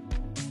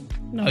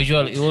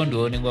 Usually, you won't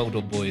do anything about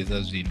the boys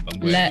as well.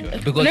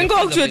 Because I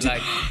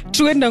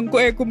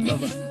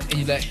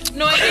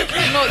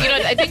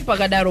think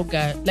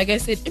Pagadaroka, like I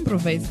said,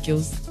 improvise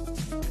skills.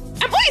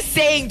 I'm always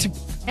saying to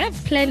have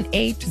plan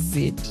A to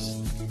Z.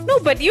 No,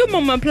 but you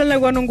mama plan like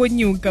one go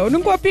nyuka.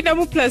 Unungo pina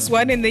mu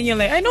 +1 and then you're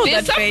like, I know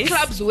There's that some face.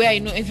 clubs where I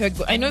know if I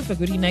go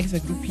to next,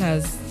 if I go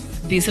plus,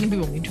 there's certain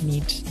people I'm going to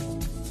meet.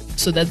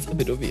 So that's a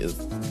bit obvious.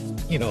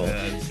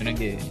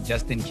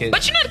 Just in case.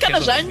 But you know, kind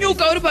of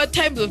nyuka about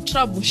times of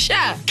trouble.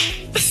 Sha.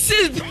 This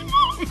is the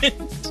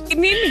moment. I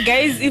mean,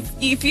 guys,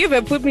 if you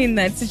ever put me in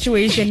that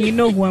situation, you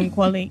know who I'm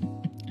calling.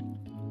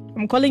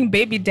 I'm calling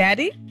baby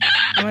daddy.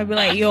 I'm gonna be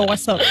like, yo,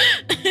 what's up?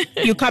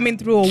 You coming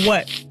through or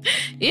what?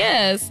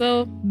 Yeah,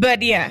 so.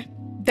 But yeah,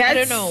 that's... I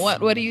don't know.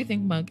 What do you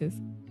think, Marcus?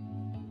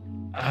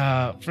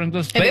 From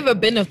those Have you ever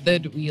been a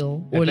third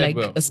wheel or like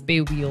a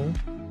spare wheel?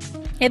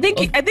 I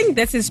think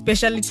that's his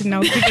specialty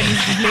now, given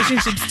his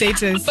relationship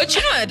status. But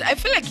you know what? I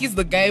feel like he's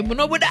the guy.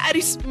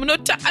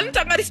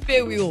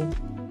 Spare wheel.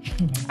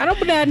 I don't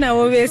put that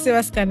now.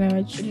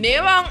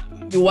 Never.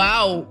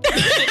 Wow.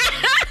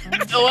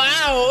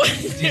 Wow.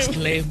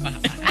 Disclaimer.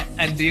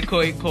 And they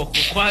call it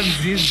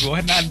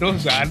Kwanzizwa Nando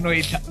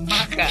Zanoita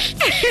Maka.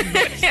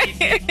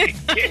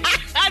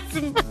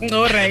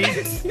 All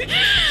right.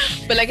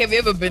 But like, have you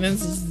ever been in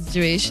this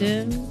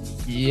situation?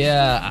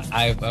 Yeah,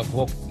 I've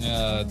walked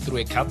through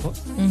a couple,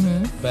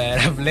 but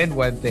I've learned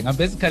one thing. I'm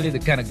basically the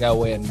kind of guy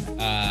when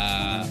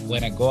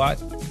I go out,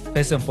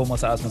 first and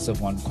foremost, I ask myself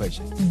one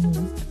question.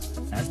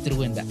 I still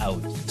win the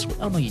out.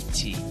 I know it.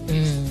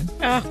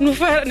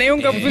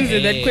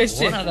 That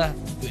question.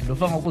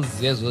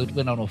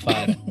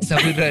 So I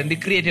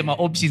create my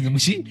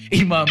options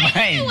in my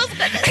mind.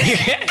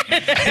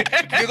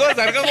 Because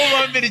I can't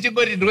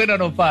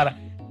go.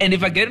 And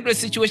if I get into a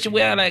situation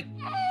where I'm like,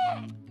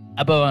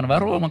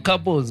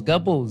 couples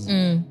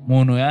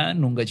mono ya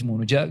nunga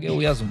chimunhu chake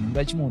uyazo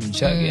nunga chimunhu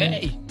chake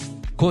hey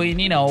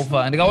koinina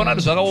ofa ndikaona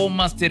kuti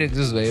zvakaoma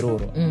sterexizwa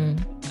iroro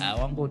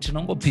wangu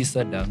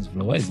tinongopisa dance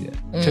floor waziya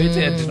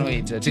toite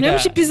tinoita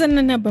tinomchipisa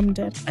nanaba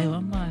mudhara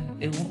aiwa mai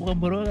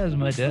wamborola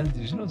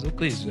zvimadhanzi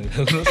zvinozokwezva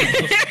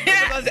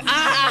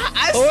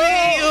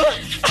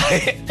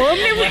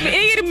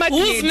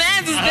Whose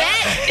man is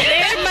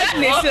that?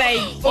 Madness,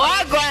 like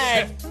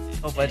Wagwan.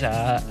 but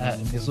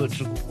ndizo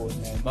tiri kuona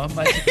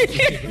mama and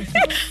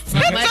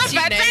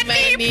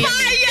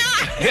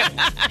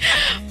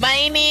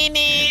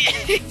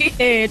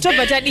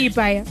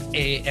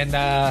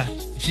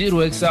if it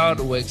works out.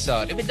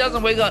 If it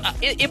doesn't work out,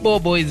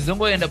 ibobo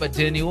izongoenda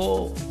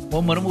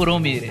pa10 muri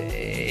muromire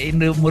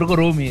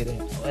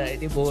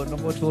ibo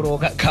nomotoro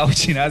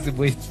kauchinazi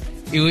boys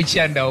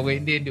iuchanda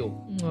kuendendo.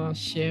 Oh,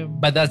 shame.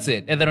 But that's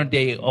it. At the end of the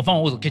day, often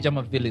also catch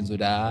my feelings with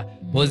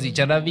because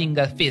each other being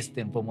first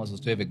and foremost is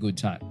to have a good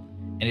time.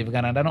 And if you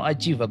can not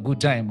achieve a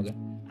good time,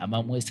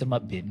 I'm wasting my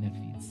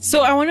benefits.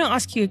 So I want to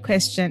ask you a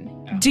question.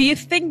 Yeah. Do you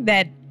think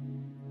that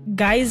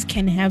guys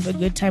can have a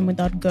good time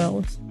without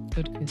girls?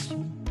 Good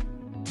question.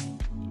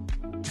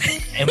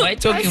 Am I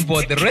talking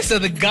about the rest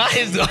of the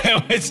guys or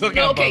am I talking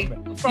about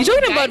you're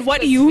talking about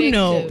what you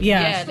know.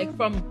 Yeah, like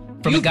from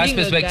a guy's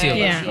perspective.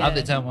 Half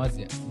the time was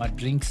my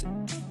drinks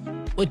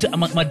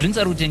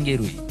are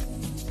utengerwe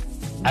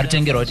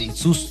kuti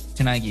isusu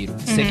tinagiro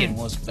second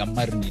most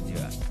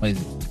kutamarinidira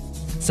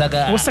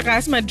saka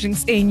asima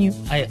drinks enyu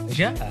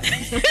yeah.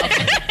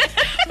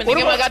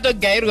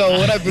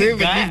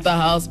 leave the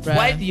house, bro.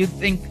 Why do you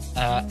think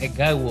a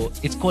guy will?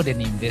 It's called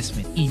an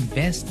investment.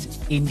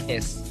 Invest in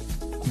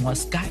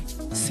Moscow,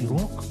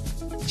 Ciroc,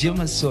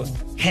 Jameson,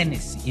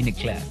 Hennessy in a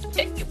club.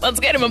 Let's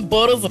get him in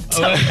bottles of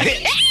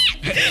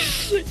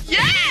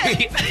Yeah.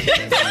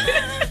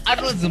 I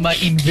don't know my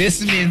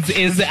investments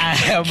is I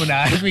am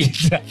now.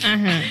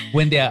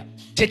 When they are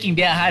taking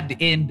their hard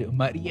end,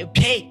 Maria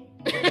pay.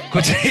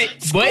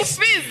 School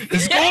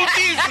fees.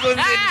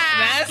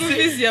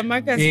 Yeah,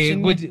 Marcus.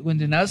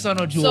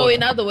 So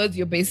in other words,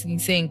 you're basically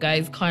saying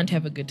guys can't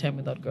have a good time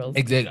without girls.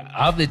 Exactly.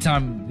 Half the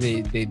time,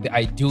 the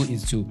ideal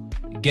is to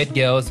get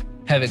girls,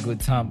 have a good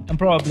time, and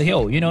probably,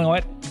 you know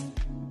what?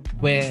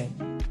 When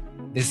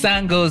the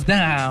sun goes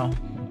down,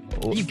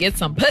 you get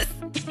some puss.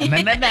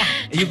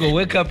 You go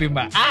wake up in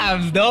my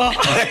arms, though.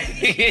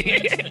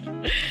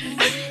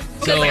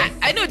 So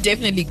I know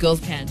definitely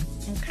girls can.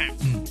 Okay.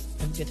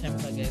 Have a good time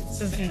with our guys.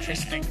 This is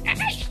interesting.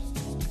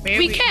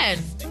 We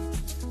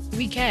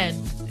can.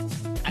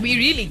 We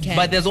really can.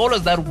 But there's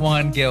always that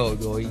one girl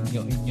though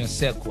in your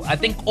circle. I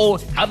think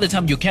half the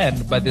time you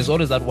can, but there's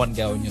always that one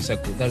girl in your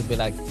circle that'll be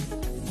like,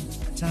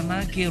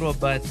 Tanakiro,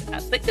 but I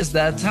think it's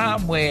that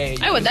time where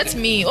that's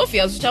me.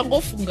 Obviously, I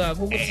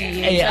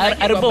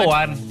don't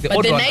one.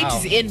 But the night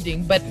is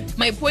ending. But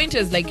my point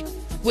is like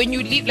when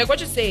you leave, like what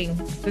you're saying,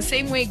 the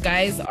same way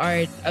guys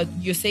are.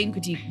 You're saying,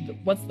 Kuti,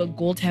 what's the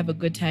goal to have a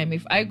good time?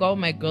 If I go with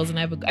my girls and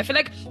I feel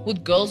like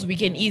with girls we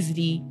can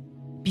easily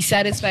be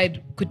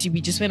satisfied. Kuti,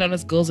 we just went out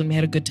as girls and we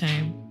had a good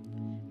time.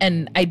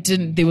 And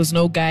there was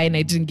no guy and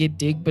I didn't get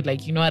dick, but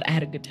like, you know what? I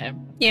had a good time.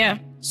 Yeah.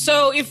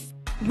 So if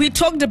we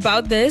talked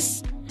about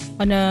this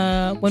when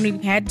we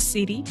had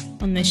City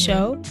on the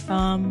show,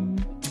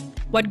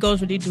 what girls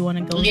would you do on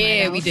a girls' night out?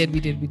 Yeah, we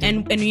did.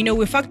 And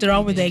we fucked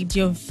around with the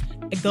idea of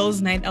a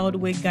girls' night out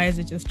where guys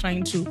are just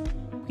trying to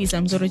please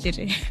I'm sort of like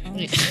it's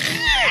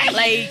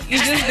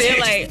just they're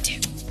like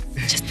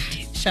just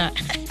shut.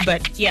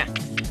 But yeah.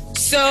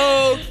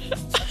 So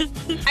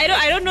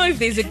I don't know if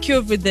there's a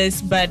cure for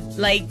this, but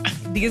like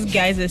these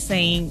guys are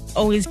saying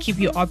always keep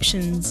your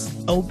options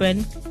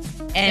open.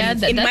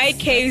 And in my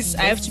case,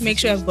 I have to make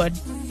sure I've got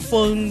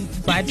phone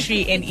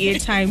battery and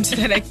airtime so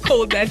that I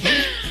call that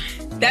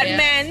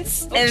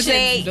man's and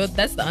say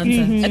that's the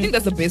answer. I think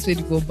that's the best way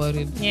to go about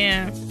it.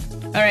 Yeah.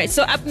 All right.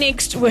 So up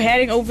next, we're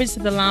heading over to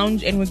the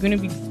lounge and we're going to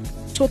be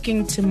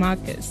talking to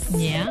Marcus.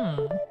 Yeah.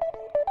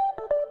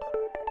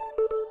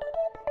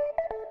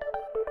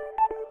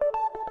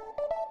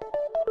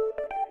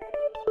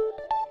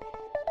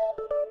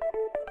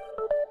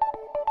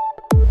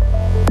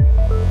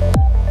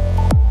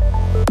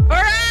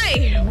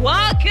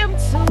 Welcome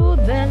to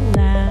the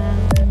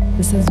lounge.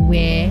 This is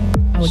where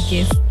our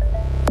guests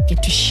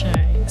get to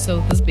shine.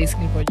 So this is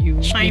basically what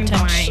you shine.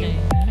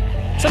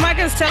 So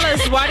Marcus, tell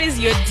us, what is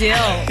your deal?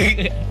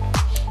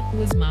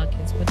 Who is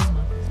Marcus? What is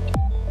Marcus?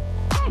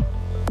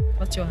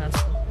 What's your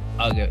hustle?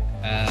 Okay,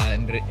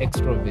 and the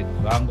extrovert.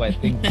 I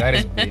think that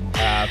has been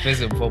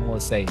first and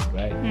foremost said,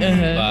 right?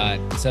 But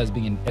besides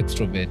being an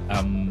extrovert,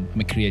 I'm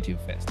a creative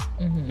first,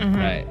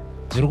 right?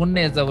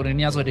 Zvirukunetsa kuti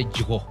ndinyatsoti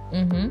jiko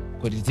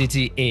kuti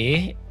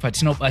titi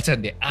patinobata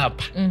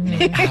ndeapa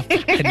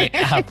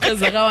neapa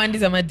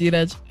zvakawandisa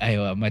madhira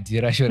aiwa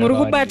madhira muri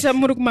kubata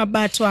muri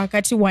kumabato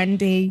akati one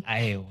day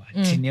aiwa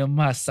tine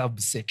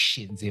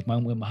masubsections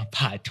emamwe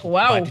mapato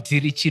but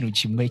tiri chinhu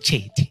chimwe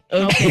chete.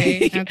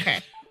 Okay.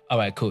 All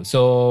right, cool.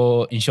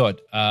 So in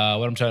short,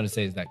 what I'm trying to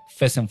say is like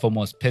first and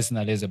foremost,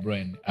 personally as a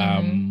brand,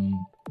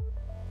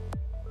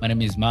 my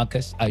name is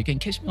Marcus. You can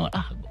catch me on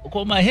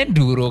my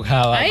handle.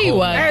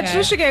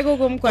 Tusvika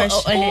ikoko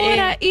mukwasha.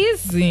 Ora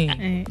easy.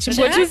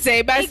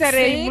 Chimbotudzei basa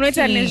renyu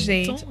munoita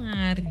nezvei?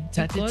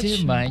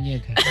 Tatete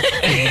manyika.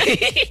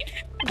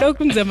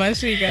 Ndokunze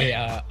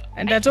masvika.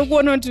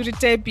 Ndatokuona kuti uri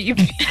type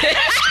ipi.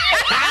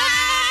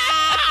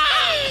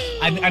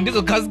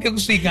 Andizokasike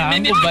kusvika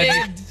hangu but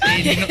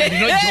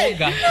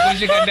ndinojoga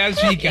kusvika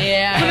ndasvika.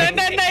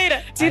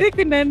 Kunanaira. Tiri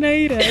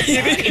kunanaira.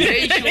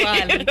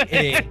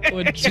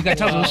 Svika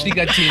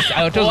tazosvika test.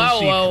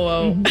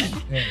 Wow.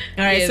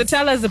 All right, so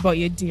tell us about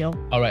your deal.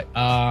 All right,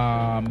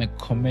 I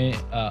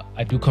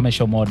do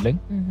commercial modeling.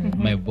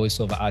 I'm a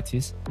voiceover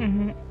artist.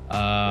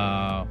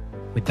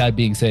 With that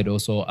being said,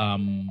 also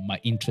my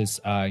interests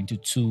are into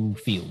two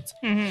fields.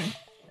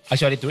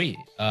 Actually, three: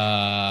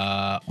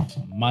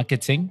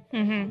 marketing,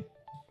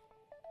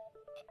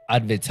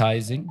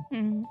 advertising,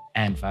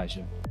 and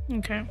fashion.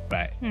 Okay.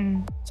 Right.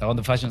 So on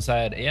the fashion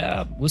side,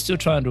 we're still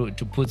trying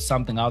to put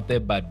something out there,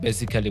 but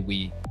basically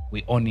we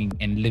owning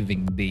and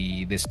living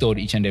the store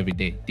each and every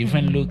day.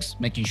 Different looks,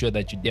 making sure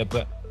that you're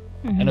dapper,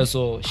 and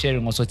also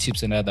sharing also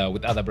tips and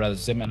with other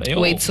brothers. Like,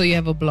 wait, so you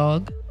have a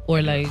blog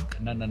or like?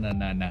 No.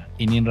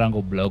 In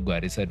Rango blog,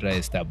 it's already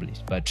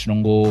established, but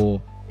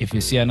Trongo. If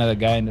you see another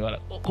guy and they're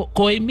like,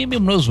 mimi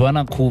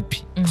mnozwana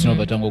kupi.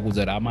 Tinovatango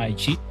kuzara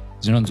amaichi.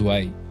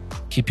 Zinonzwai.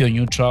 Keep your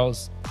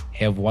neutrals.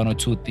 Have one or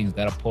two things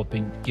that are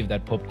popping. Give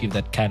that pop, give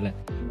that color.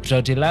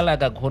 Utilala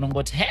gakono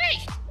ngot hey.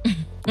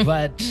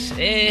 But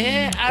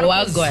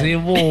Wagwan.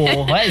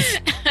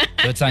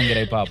 Let's get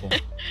a papo.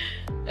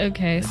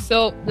 Okay,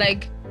 so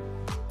like,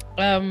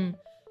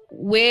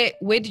 where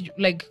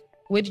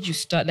did you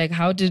start? Like,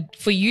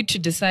 for you to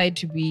decide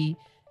to be?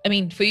 I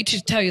mean, for you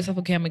to tell yourself,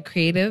 okay, I'm a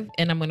creative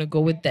and I'm gonna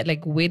go with that.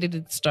 Like, where did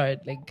it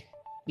start? Like,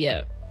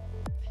 yeah.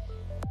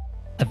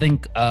 I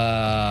think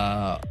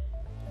I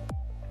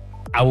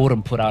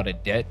wouldn't put out a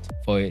date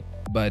for it,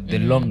 but the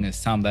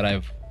longest time that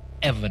I've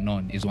ever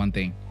known is one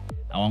thing.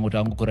 I want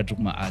to go to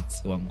my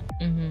arts wangu.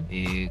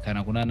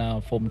 Kana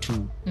kunana form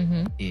 2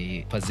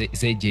 paze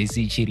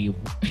JC chirivu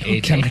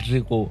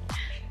tangatriko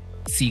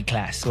C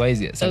class. Why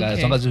is it? So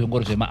as long as you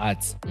go to my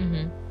arts,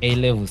 A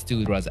level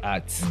still it was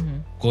arts.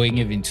 Going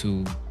even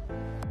to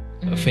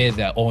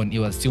further on, it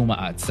was still my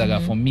arts. So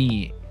for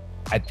me,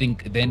 I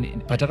think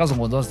then patakazo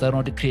ngozo start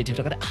not creative.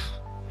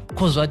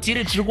 Because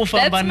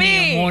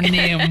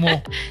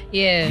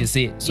yeah, you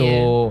see,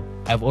 so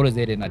I've always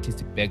had an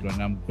artistic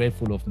background. I'm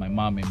grateful of my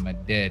mom and my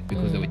dad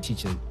because they were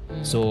teachers.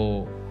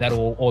 So that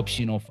whole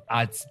option of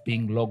arts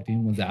being logged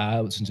in with the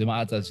arts, you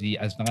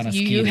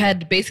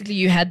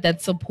had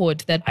that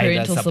support, that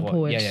parental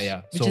support.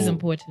 Yeah. Which is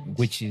important.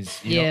 Which is,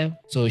 you know,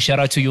 so shout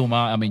out to you,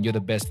 Ma. I mean, you're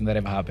the best thing that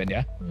ever happened,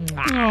 yeah?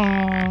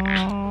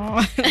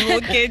 Aww.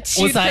 We'll get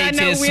you trying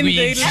to win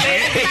the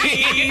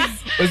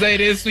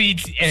sweet.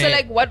 So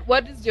like,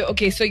 what is your,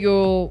 okay,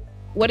 so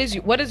what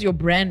does your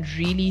brand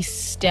really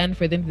stand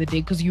for at the end of the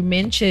day? Because you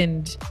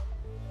mentioned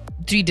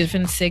 3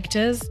 different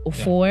sectors or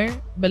 4,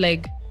 but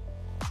like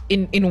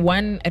in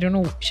one, I don't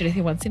know, should I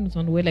say one sentence,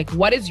 one way? Like,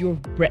 what is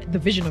the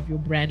vision of your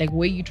brand? Like,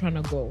 where are you trying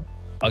to go?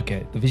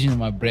 Okay, the vision of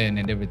my brand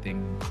and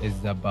everything is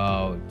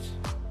about,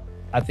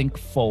 I think,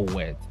 4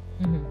 words: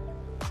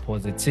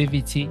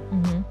 positivity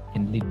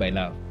and lead by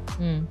love.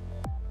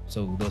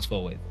 So those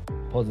 4 words: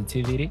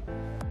 positivity.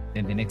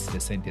 Then the next is the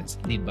sentence: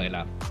 lead by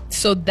love.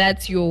 So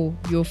that's your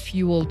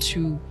fuel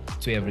to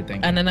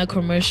everything. Another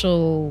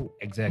commercial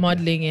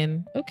modeling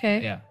and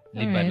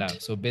lead by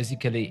love. So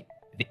basically,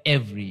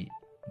 every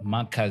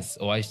Marcus,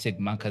 or hashtag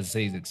Marcus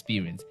Zee's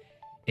experience,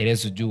 it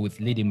has to do with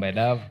leading by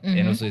love,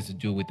 and also has to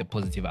do with the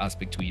positive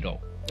aspect to it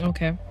all.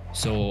 Okay.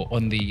 So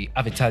on the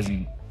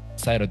advertising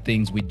side of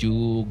things, we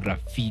do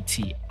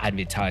graffiti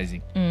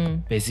advertising.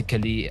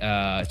 Basically,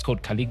 it's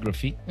called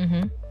calligraphy.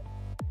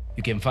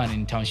 You can find it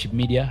in Township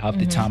Media half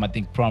the time. I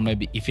think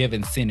probably if you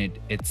haven't seen it,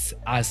 it's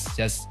us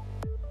just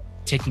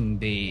taking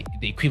the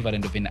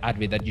equivalent of an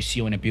advert that you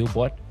see on a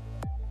billboard,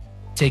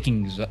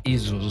 taking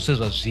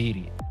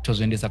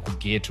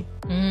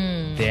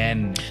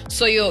then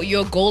so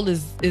your goal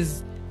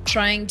is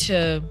trying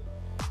to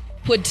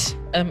put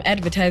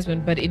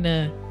advertisement but in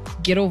a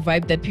ghetto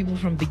vibe that people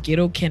from the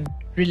ghetto can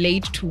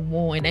relate to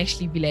more and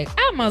actually be like,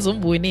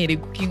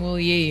 cooking. Oh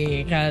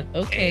yeah,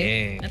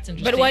 okay, that's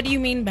interesting. But what do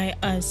you mean by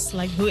us?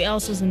 Like, who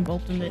else is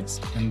involved in this?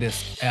 In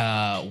this,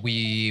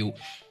 we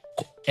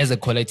as a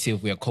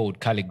collective, we are called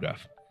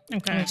Calligraph.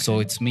 Okay. So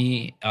it's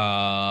me,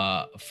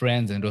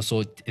 friends, and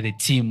also the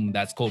team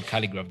that's called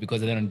Calligraph,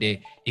 because at the end of the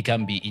day, it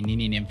can be in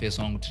Nini Nemfe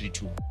Song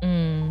 32.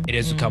 It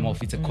has to come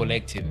off. It's a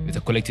collective. It's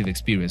a collective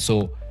experience.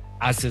 So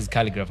us as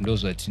Calligraph,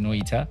 those were to know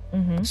it.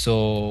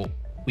 So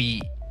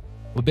we're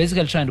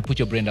basically trying to put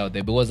your brand out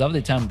there, because half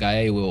the time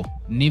guy will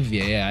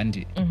Nivea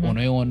and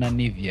unoiona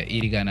Nivea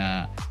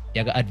irigana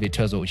yaga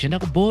advertise uchenda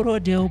kuboro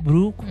deo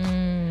brook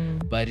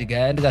but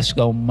guy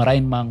ndikasvika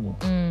marain mangu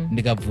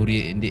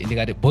ndikabvuri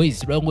ndikati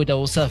boys ndoita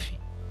usafi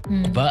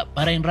kubva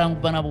parain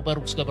rangu panapo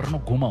pari kusvika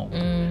parinoguma uko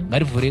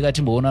ngativhurika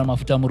timboona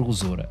mafuta muri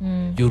kuzora.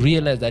 You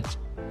realize that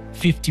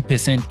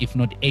 50% if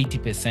not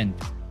 80%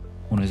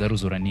 unaweza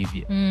kuzora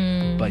Nivea,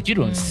 but you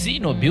don't see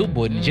no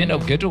billboard nichienda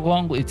kugeto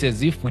kwangu. It's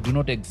as if we do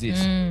not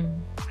exist.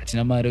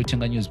 Hatina mari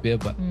utenga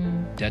newspaper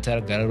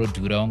data gara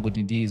rodhura wangu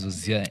kuti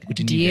ndizoziya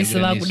kuti DS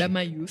vakuda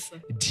mayusa,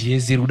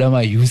 DS iri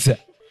mayusa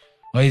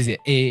waize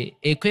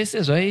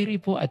kwese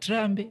zvairipo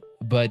atirambe,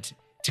 but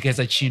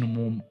tikaisa chinhu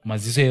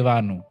mumaziso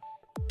evanhu,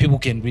 people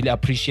can really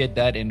appreciate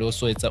that. And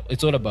also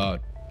it's all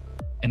about,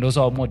 and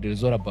also our model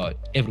is all about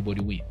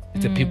everybody win.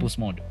 It's a people's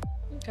model.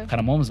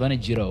 Kana moms vane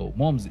jirawo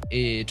moms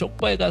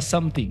tokupaika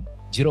something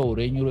jirawo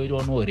renyu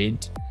roitwa no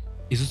rent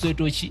isusu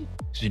tochi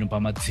zvinhu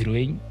pamadziro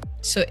enyu.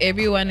 So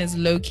everyone is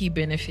low-key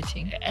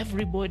benefiting.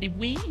 Everybody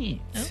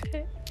wins.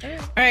 Okay. All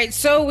right.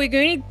 So we're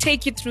going to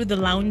take you through the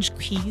lounge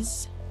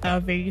quiz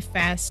very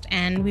fast.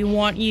 And we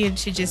want you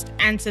to just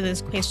answer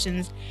those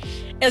questions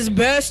as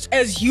best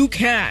as you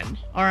can.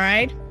 All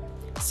right.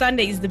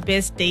 Sunday is the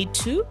best day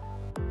to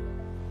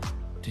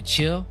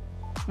chill.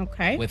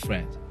 Okay. With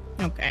friends.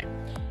 Okay.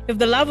 If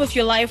the love of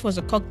your life was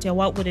a cocktail,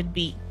 what would it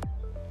be?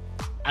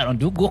 I don't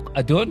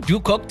do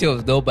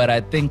cocktails though, but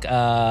I think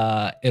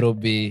it'll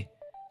be,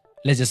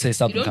 let's just say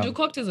something. You don't do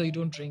cocktails or you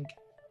don't drink?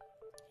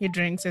 He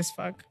drinks as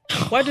fuck.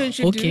 Why don't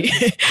you do?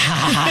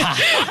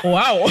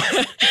 Wow.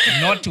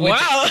 Not with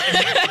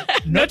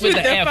not with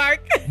the F.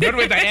 Not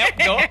with the F,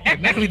 no.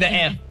 Not with the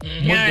F.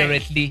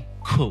 Moderately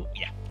cool.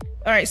 Yeah.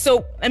 All right.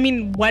 So,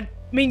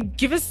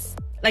 give us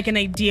like an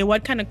idea.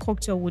 What kind of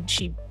cocktail would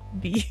she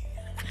be?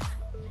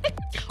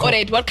 All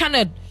right. What kind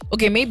of?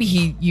 Okay, maybe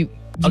you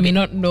may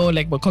not know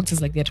like what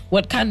cocktails like that.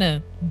 What kind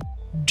of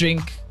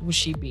drink would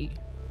she be?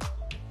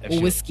 or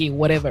whiskey,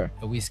 whatever.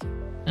 A whiskey.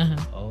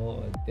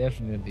 Oh,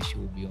 definitely she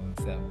will be on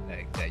some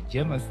like that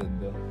Jameson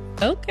though.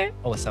 Okay.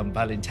 Or some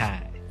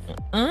Valentine.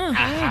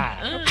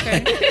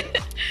 Okay.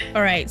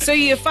 All right. So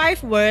you have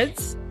 5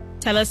 words.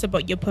 Tell us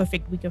about your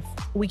perfect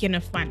weekend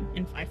of fun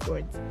in 5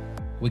 words.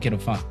 Weekend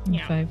of fun.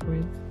 Yeah. 5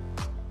 words.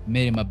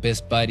 Meeting my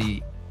best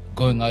buddy,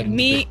 going out.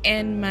 Me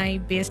and my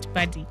best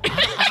buddy.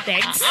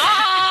 Thanks.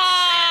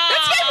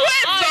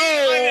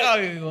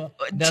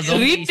 That's all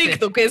he Rethink said.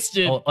 the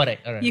question. Oh, all right.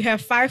 You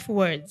have 5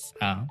 words.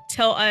 Uh-huh.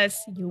 Tell us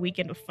your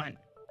weekend of fun.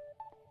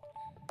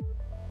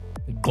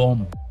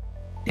 Gom,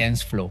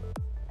 dance floor,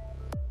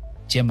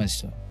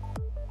 Jameson,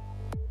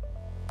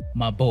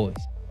 my boys.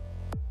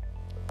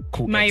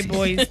 Cool. My exes.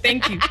 boys.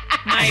 Thank you.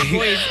 My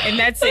boys. And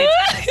that's it.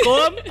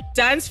 Gom,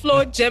 dance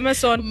floor,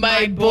 Jameson,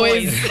 my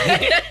boys.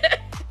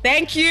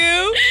 Thank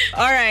you.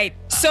 All right.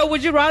 So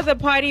would you rather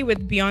party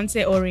with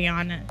Beyonce or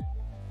Rihanna?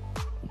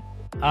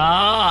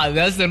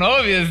 That's an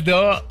obvious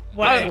though.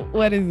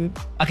 What is it?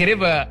 Okay,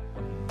 never.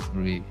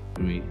 Re.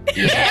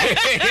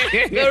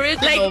 The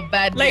original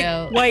bad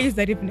girl. Why is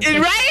that even a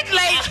question? Right?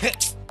 Like,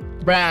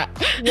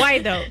 bruh. Why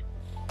though?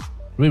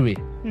 Riri.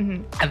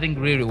 I think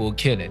Riri will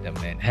kill it. I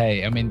mean,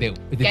 hey, I mean, the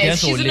Guys, dance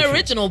she's will an lift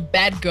original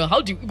bad girl.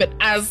 How do you even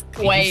ask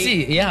it. why? You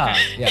see, yeah.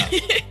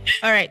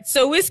 All right.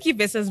 So whiskey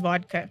versus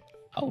vodka.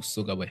 Oh,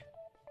 Sugawe.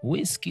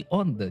 Whiskey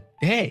on the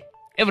day.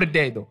 Every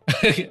day though.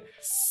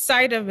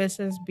 Cider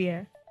versus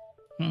beer.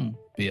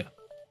 Beer.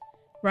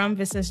 Rum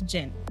versus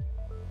gin.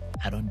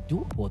 I don't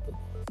do both of them.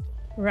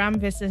 Rum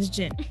versus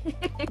gin.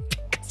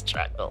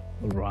 Struggle.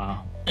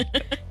 Rum.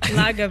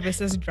 Lager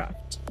versus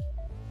draft.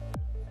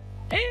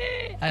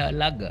 Hey, I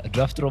lager.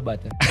 Draft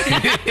Roberta.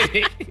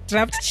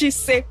 Draft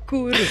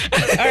chisekuru.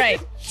 All right.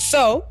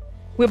 So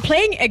we're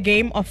playing a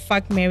game of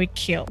fuck, marry,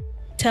 kill.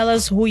 Tell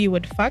us who you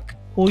would fuck,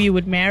 who you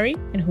would marry,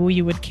 and who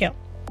you would kill.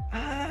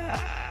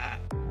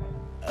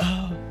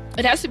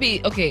 It has to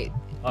be, okay.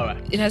 All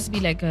right. It has to be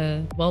like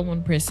a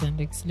well-known person,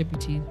 like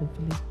celebrity,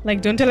 hopefully.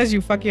 Like, don't tell us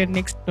you fuck your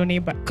next door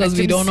neighbor. Because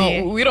we don't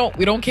know. We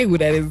don't care who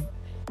that is.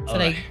 So All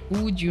like, right.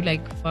 who would you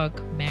like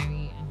fuck,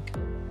 marry, and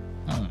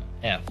kill?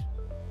 F.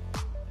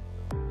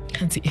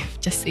 Can't say if,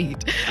 just say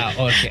it.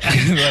 Okay.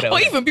 Whatever. Or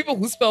even people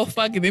who spell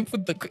fuck and then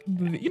put the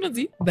you know,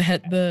 the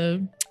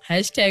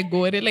hashtag or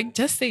whatever, like,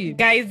 just say it.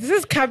 Guys, this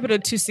is capital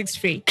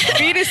 263.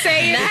 Free to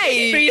say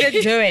it, free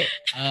to do it.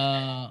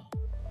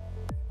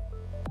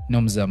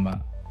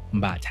 Nomzama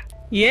Mbata.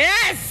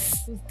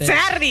 Yes!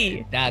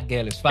 Sari! That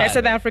girl is fine. That's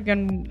an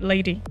African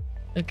lady.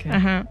 Okay.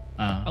 Uh-huh.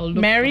 Look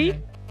Mary? for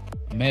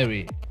her.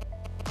 Mary.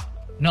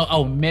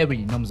 No, Mary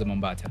Nomzama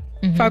Mbata.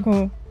 Fuck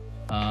who?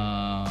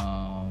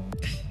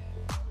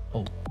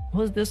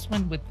 Who's this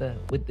one with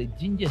the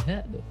ginger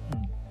hair though?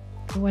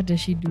 What does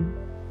she do?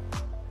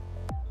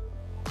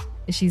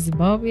 Is she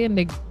Zimbabwean?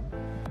 Like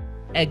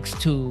X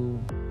to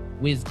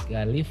Wiz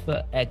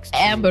Khalifa, X to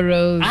Amber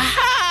Rose.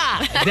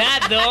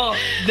 That though.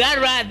 That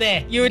right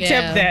there. You would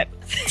Yeah. tip that.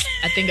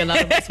 I think a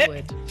lot of us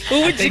would.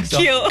 Who would you think so.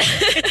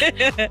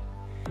 kill?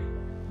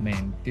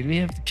 Man, did we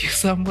have to kill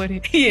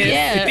somebody?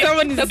 Yes. Yeah.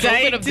 Someone is That's the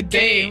dying point of the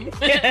today.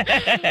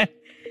 game.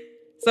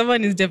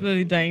 Someone is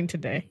definitely dying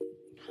today.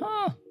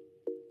 Huh.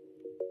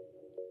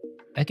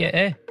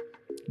 Okay,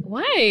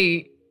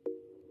 Why?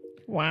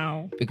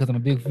 Wow. because I'm a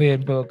big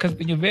fan for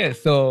Cousin Your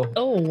Best. So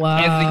Oh wow.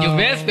 As in your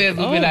best friends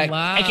will be like,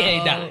 wow.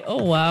 AKA that.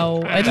 Oh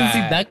wow. I didn't see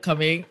Right. that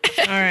coming.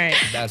 All right.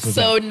 that's what's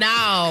So up.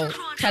 now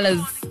tell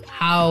us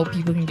how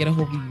people can get a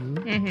hold of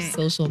you.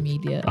 Social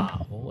media.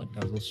 Oh,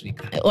 that was sweet.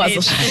 Oh,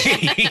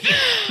 social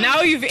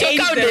Now you've Took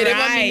aged out the the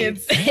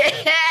rights.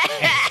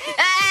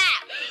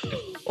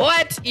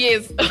 What?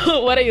 Yes.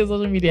 What are your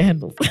social media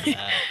handles?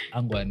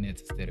 I'm going to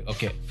stereo.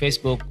 Okay,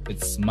 Facebook,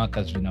 it's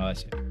Marcus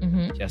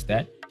Zee. Just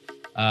that.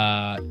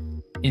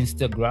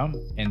 Instagram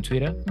and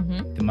Twitter,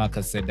 the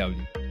Marcus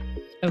ZW.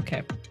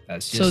 Okay.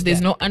 That's just So there's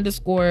that. no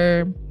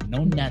underscore.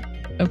 no nothing.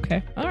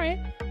 Okay. All right.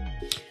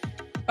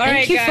 All Thank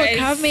right, you guys. for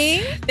coming.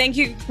 Thank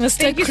you. Mr.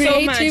 Thank you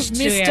Creative, so much, Mr.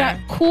 Julia.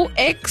 Cool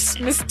X,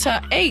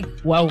 Mr. A.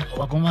 Wow.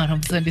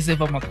 I'm sending this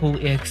for my cool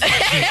ex.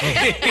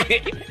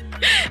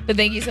 But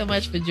thank you so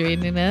much for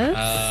joining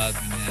us.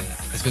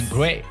 It's been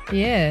great.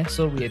 Yeah.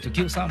 So we had to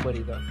kill somebody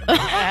though.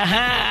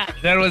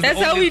 That was That's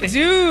the how only we thing-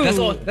 do.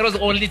 That was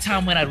the only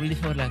time when I really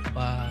felt like,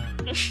 wow,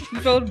 You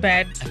felt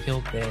bad, I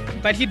felt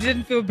bad. but you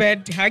didn't feel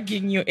bad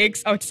hugging your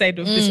ex outside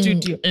of the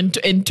studio.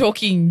 And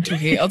talking to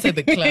her outside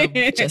the club.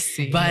 Just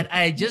saying. But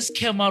I just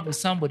came out with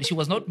somebody. She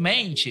was not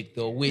main chick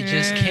though. We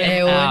just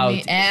came out.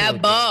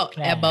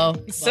 Ebo.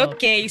 It's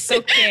okay. It's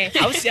okay.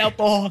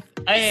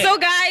 So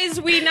guys,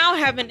 we now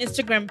have an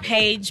Instagram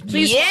page.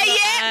 Please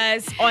follow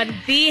us on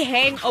The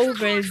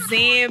Hangover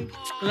Zim.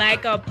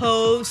 Like our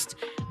post.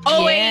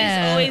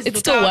 Always It's look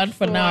still out one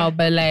for now,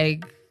 but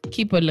like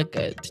keep a look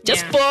at.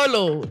 Just Yeah.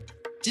 follow.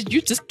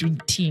 You just do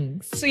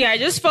things. So yeah,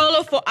 just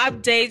follow for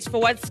updates for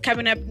what's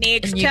coming up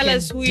next. And you Tell can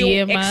us who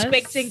you're DM us.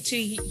 expecting to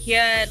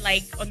hear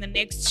like on the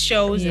next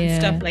shows and Yeah.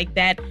 stuff like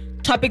that.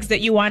 Topics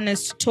that you want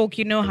us to talk,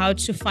 you know how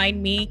to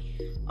find me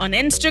on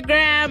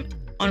Instagram,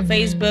 on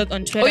Facebook,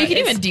 on Twitter. Or you can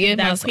even It's DM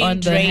that us Queen on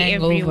the Dre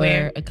Hangover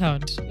everywhere.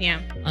 account.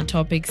 Yeah. On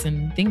topics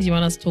and things you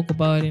want us to talk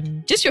about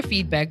and just your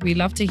feedback. We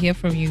love to hear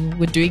from you.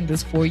 We're doing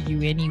this for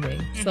you anyway.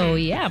 So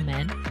yeah,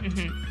 man.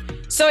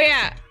 So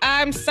yeah,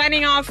 I'm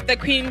signing off the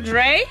Queen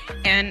Dre,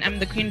 and I'm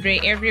the Queen Dre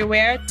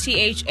everywhere.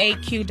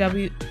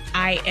 THAQWINDREY.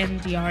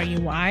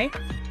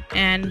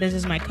 And this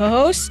is my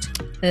co-host.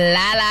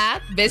 Lala,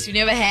 best you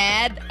never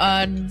had.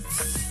 On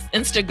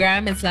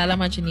Instagram, it's Lala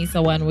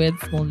Machinisa, one word,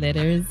 small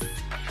letters.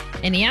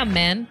 And yeah,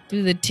 man,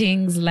 do the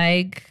things,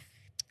 like,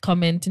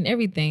 comment, and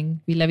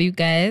everything. We love you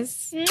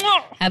guys.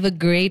 Mwah! Have a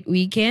great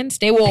weekend.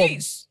 Stay warm.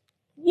 Peace.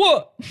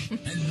 What?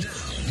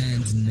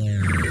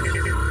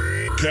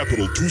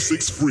 Capital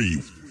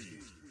 263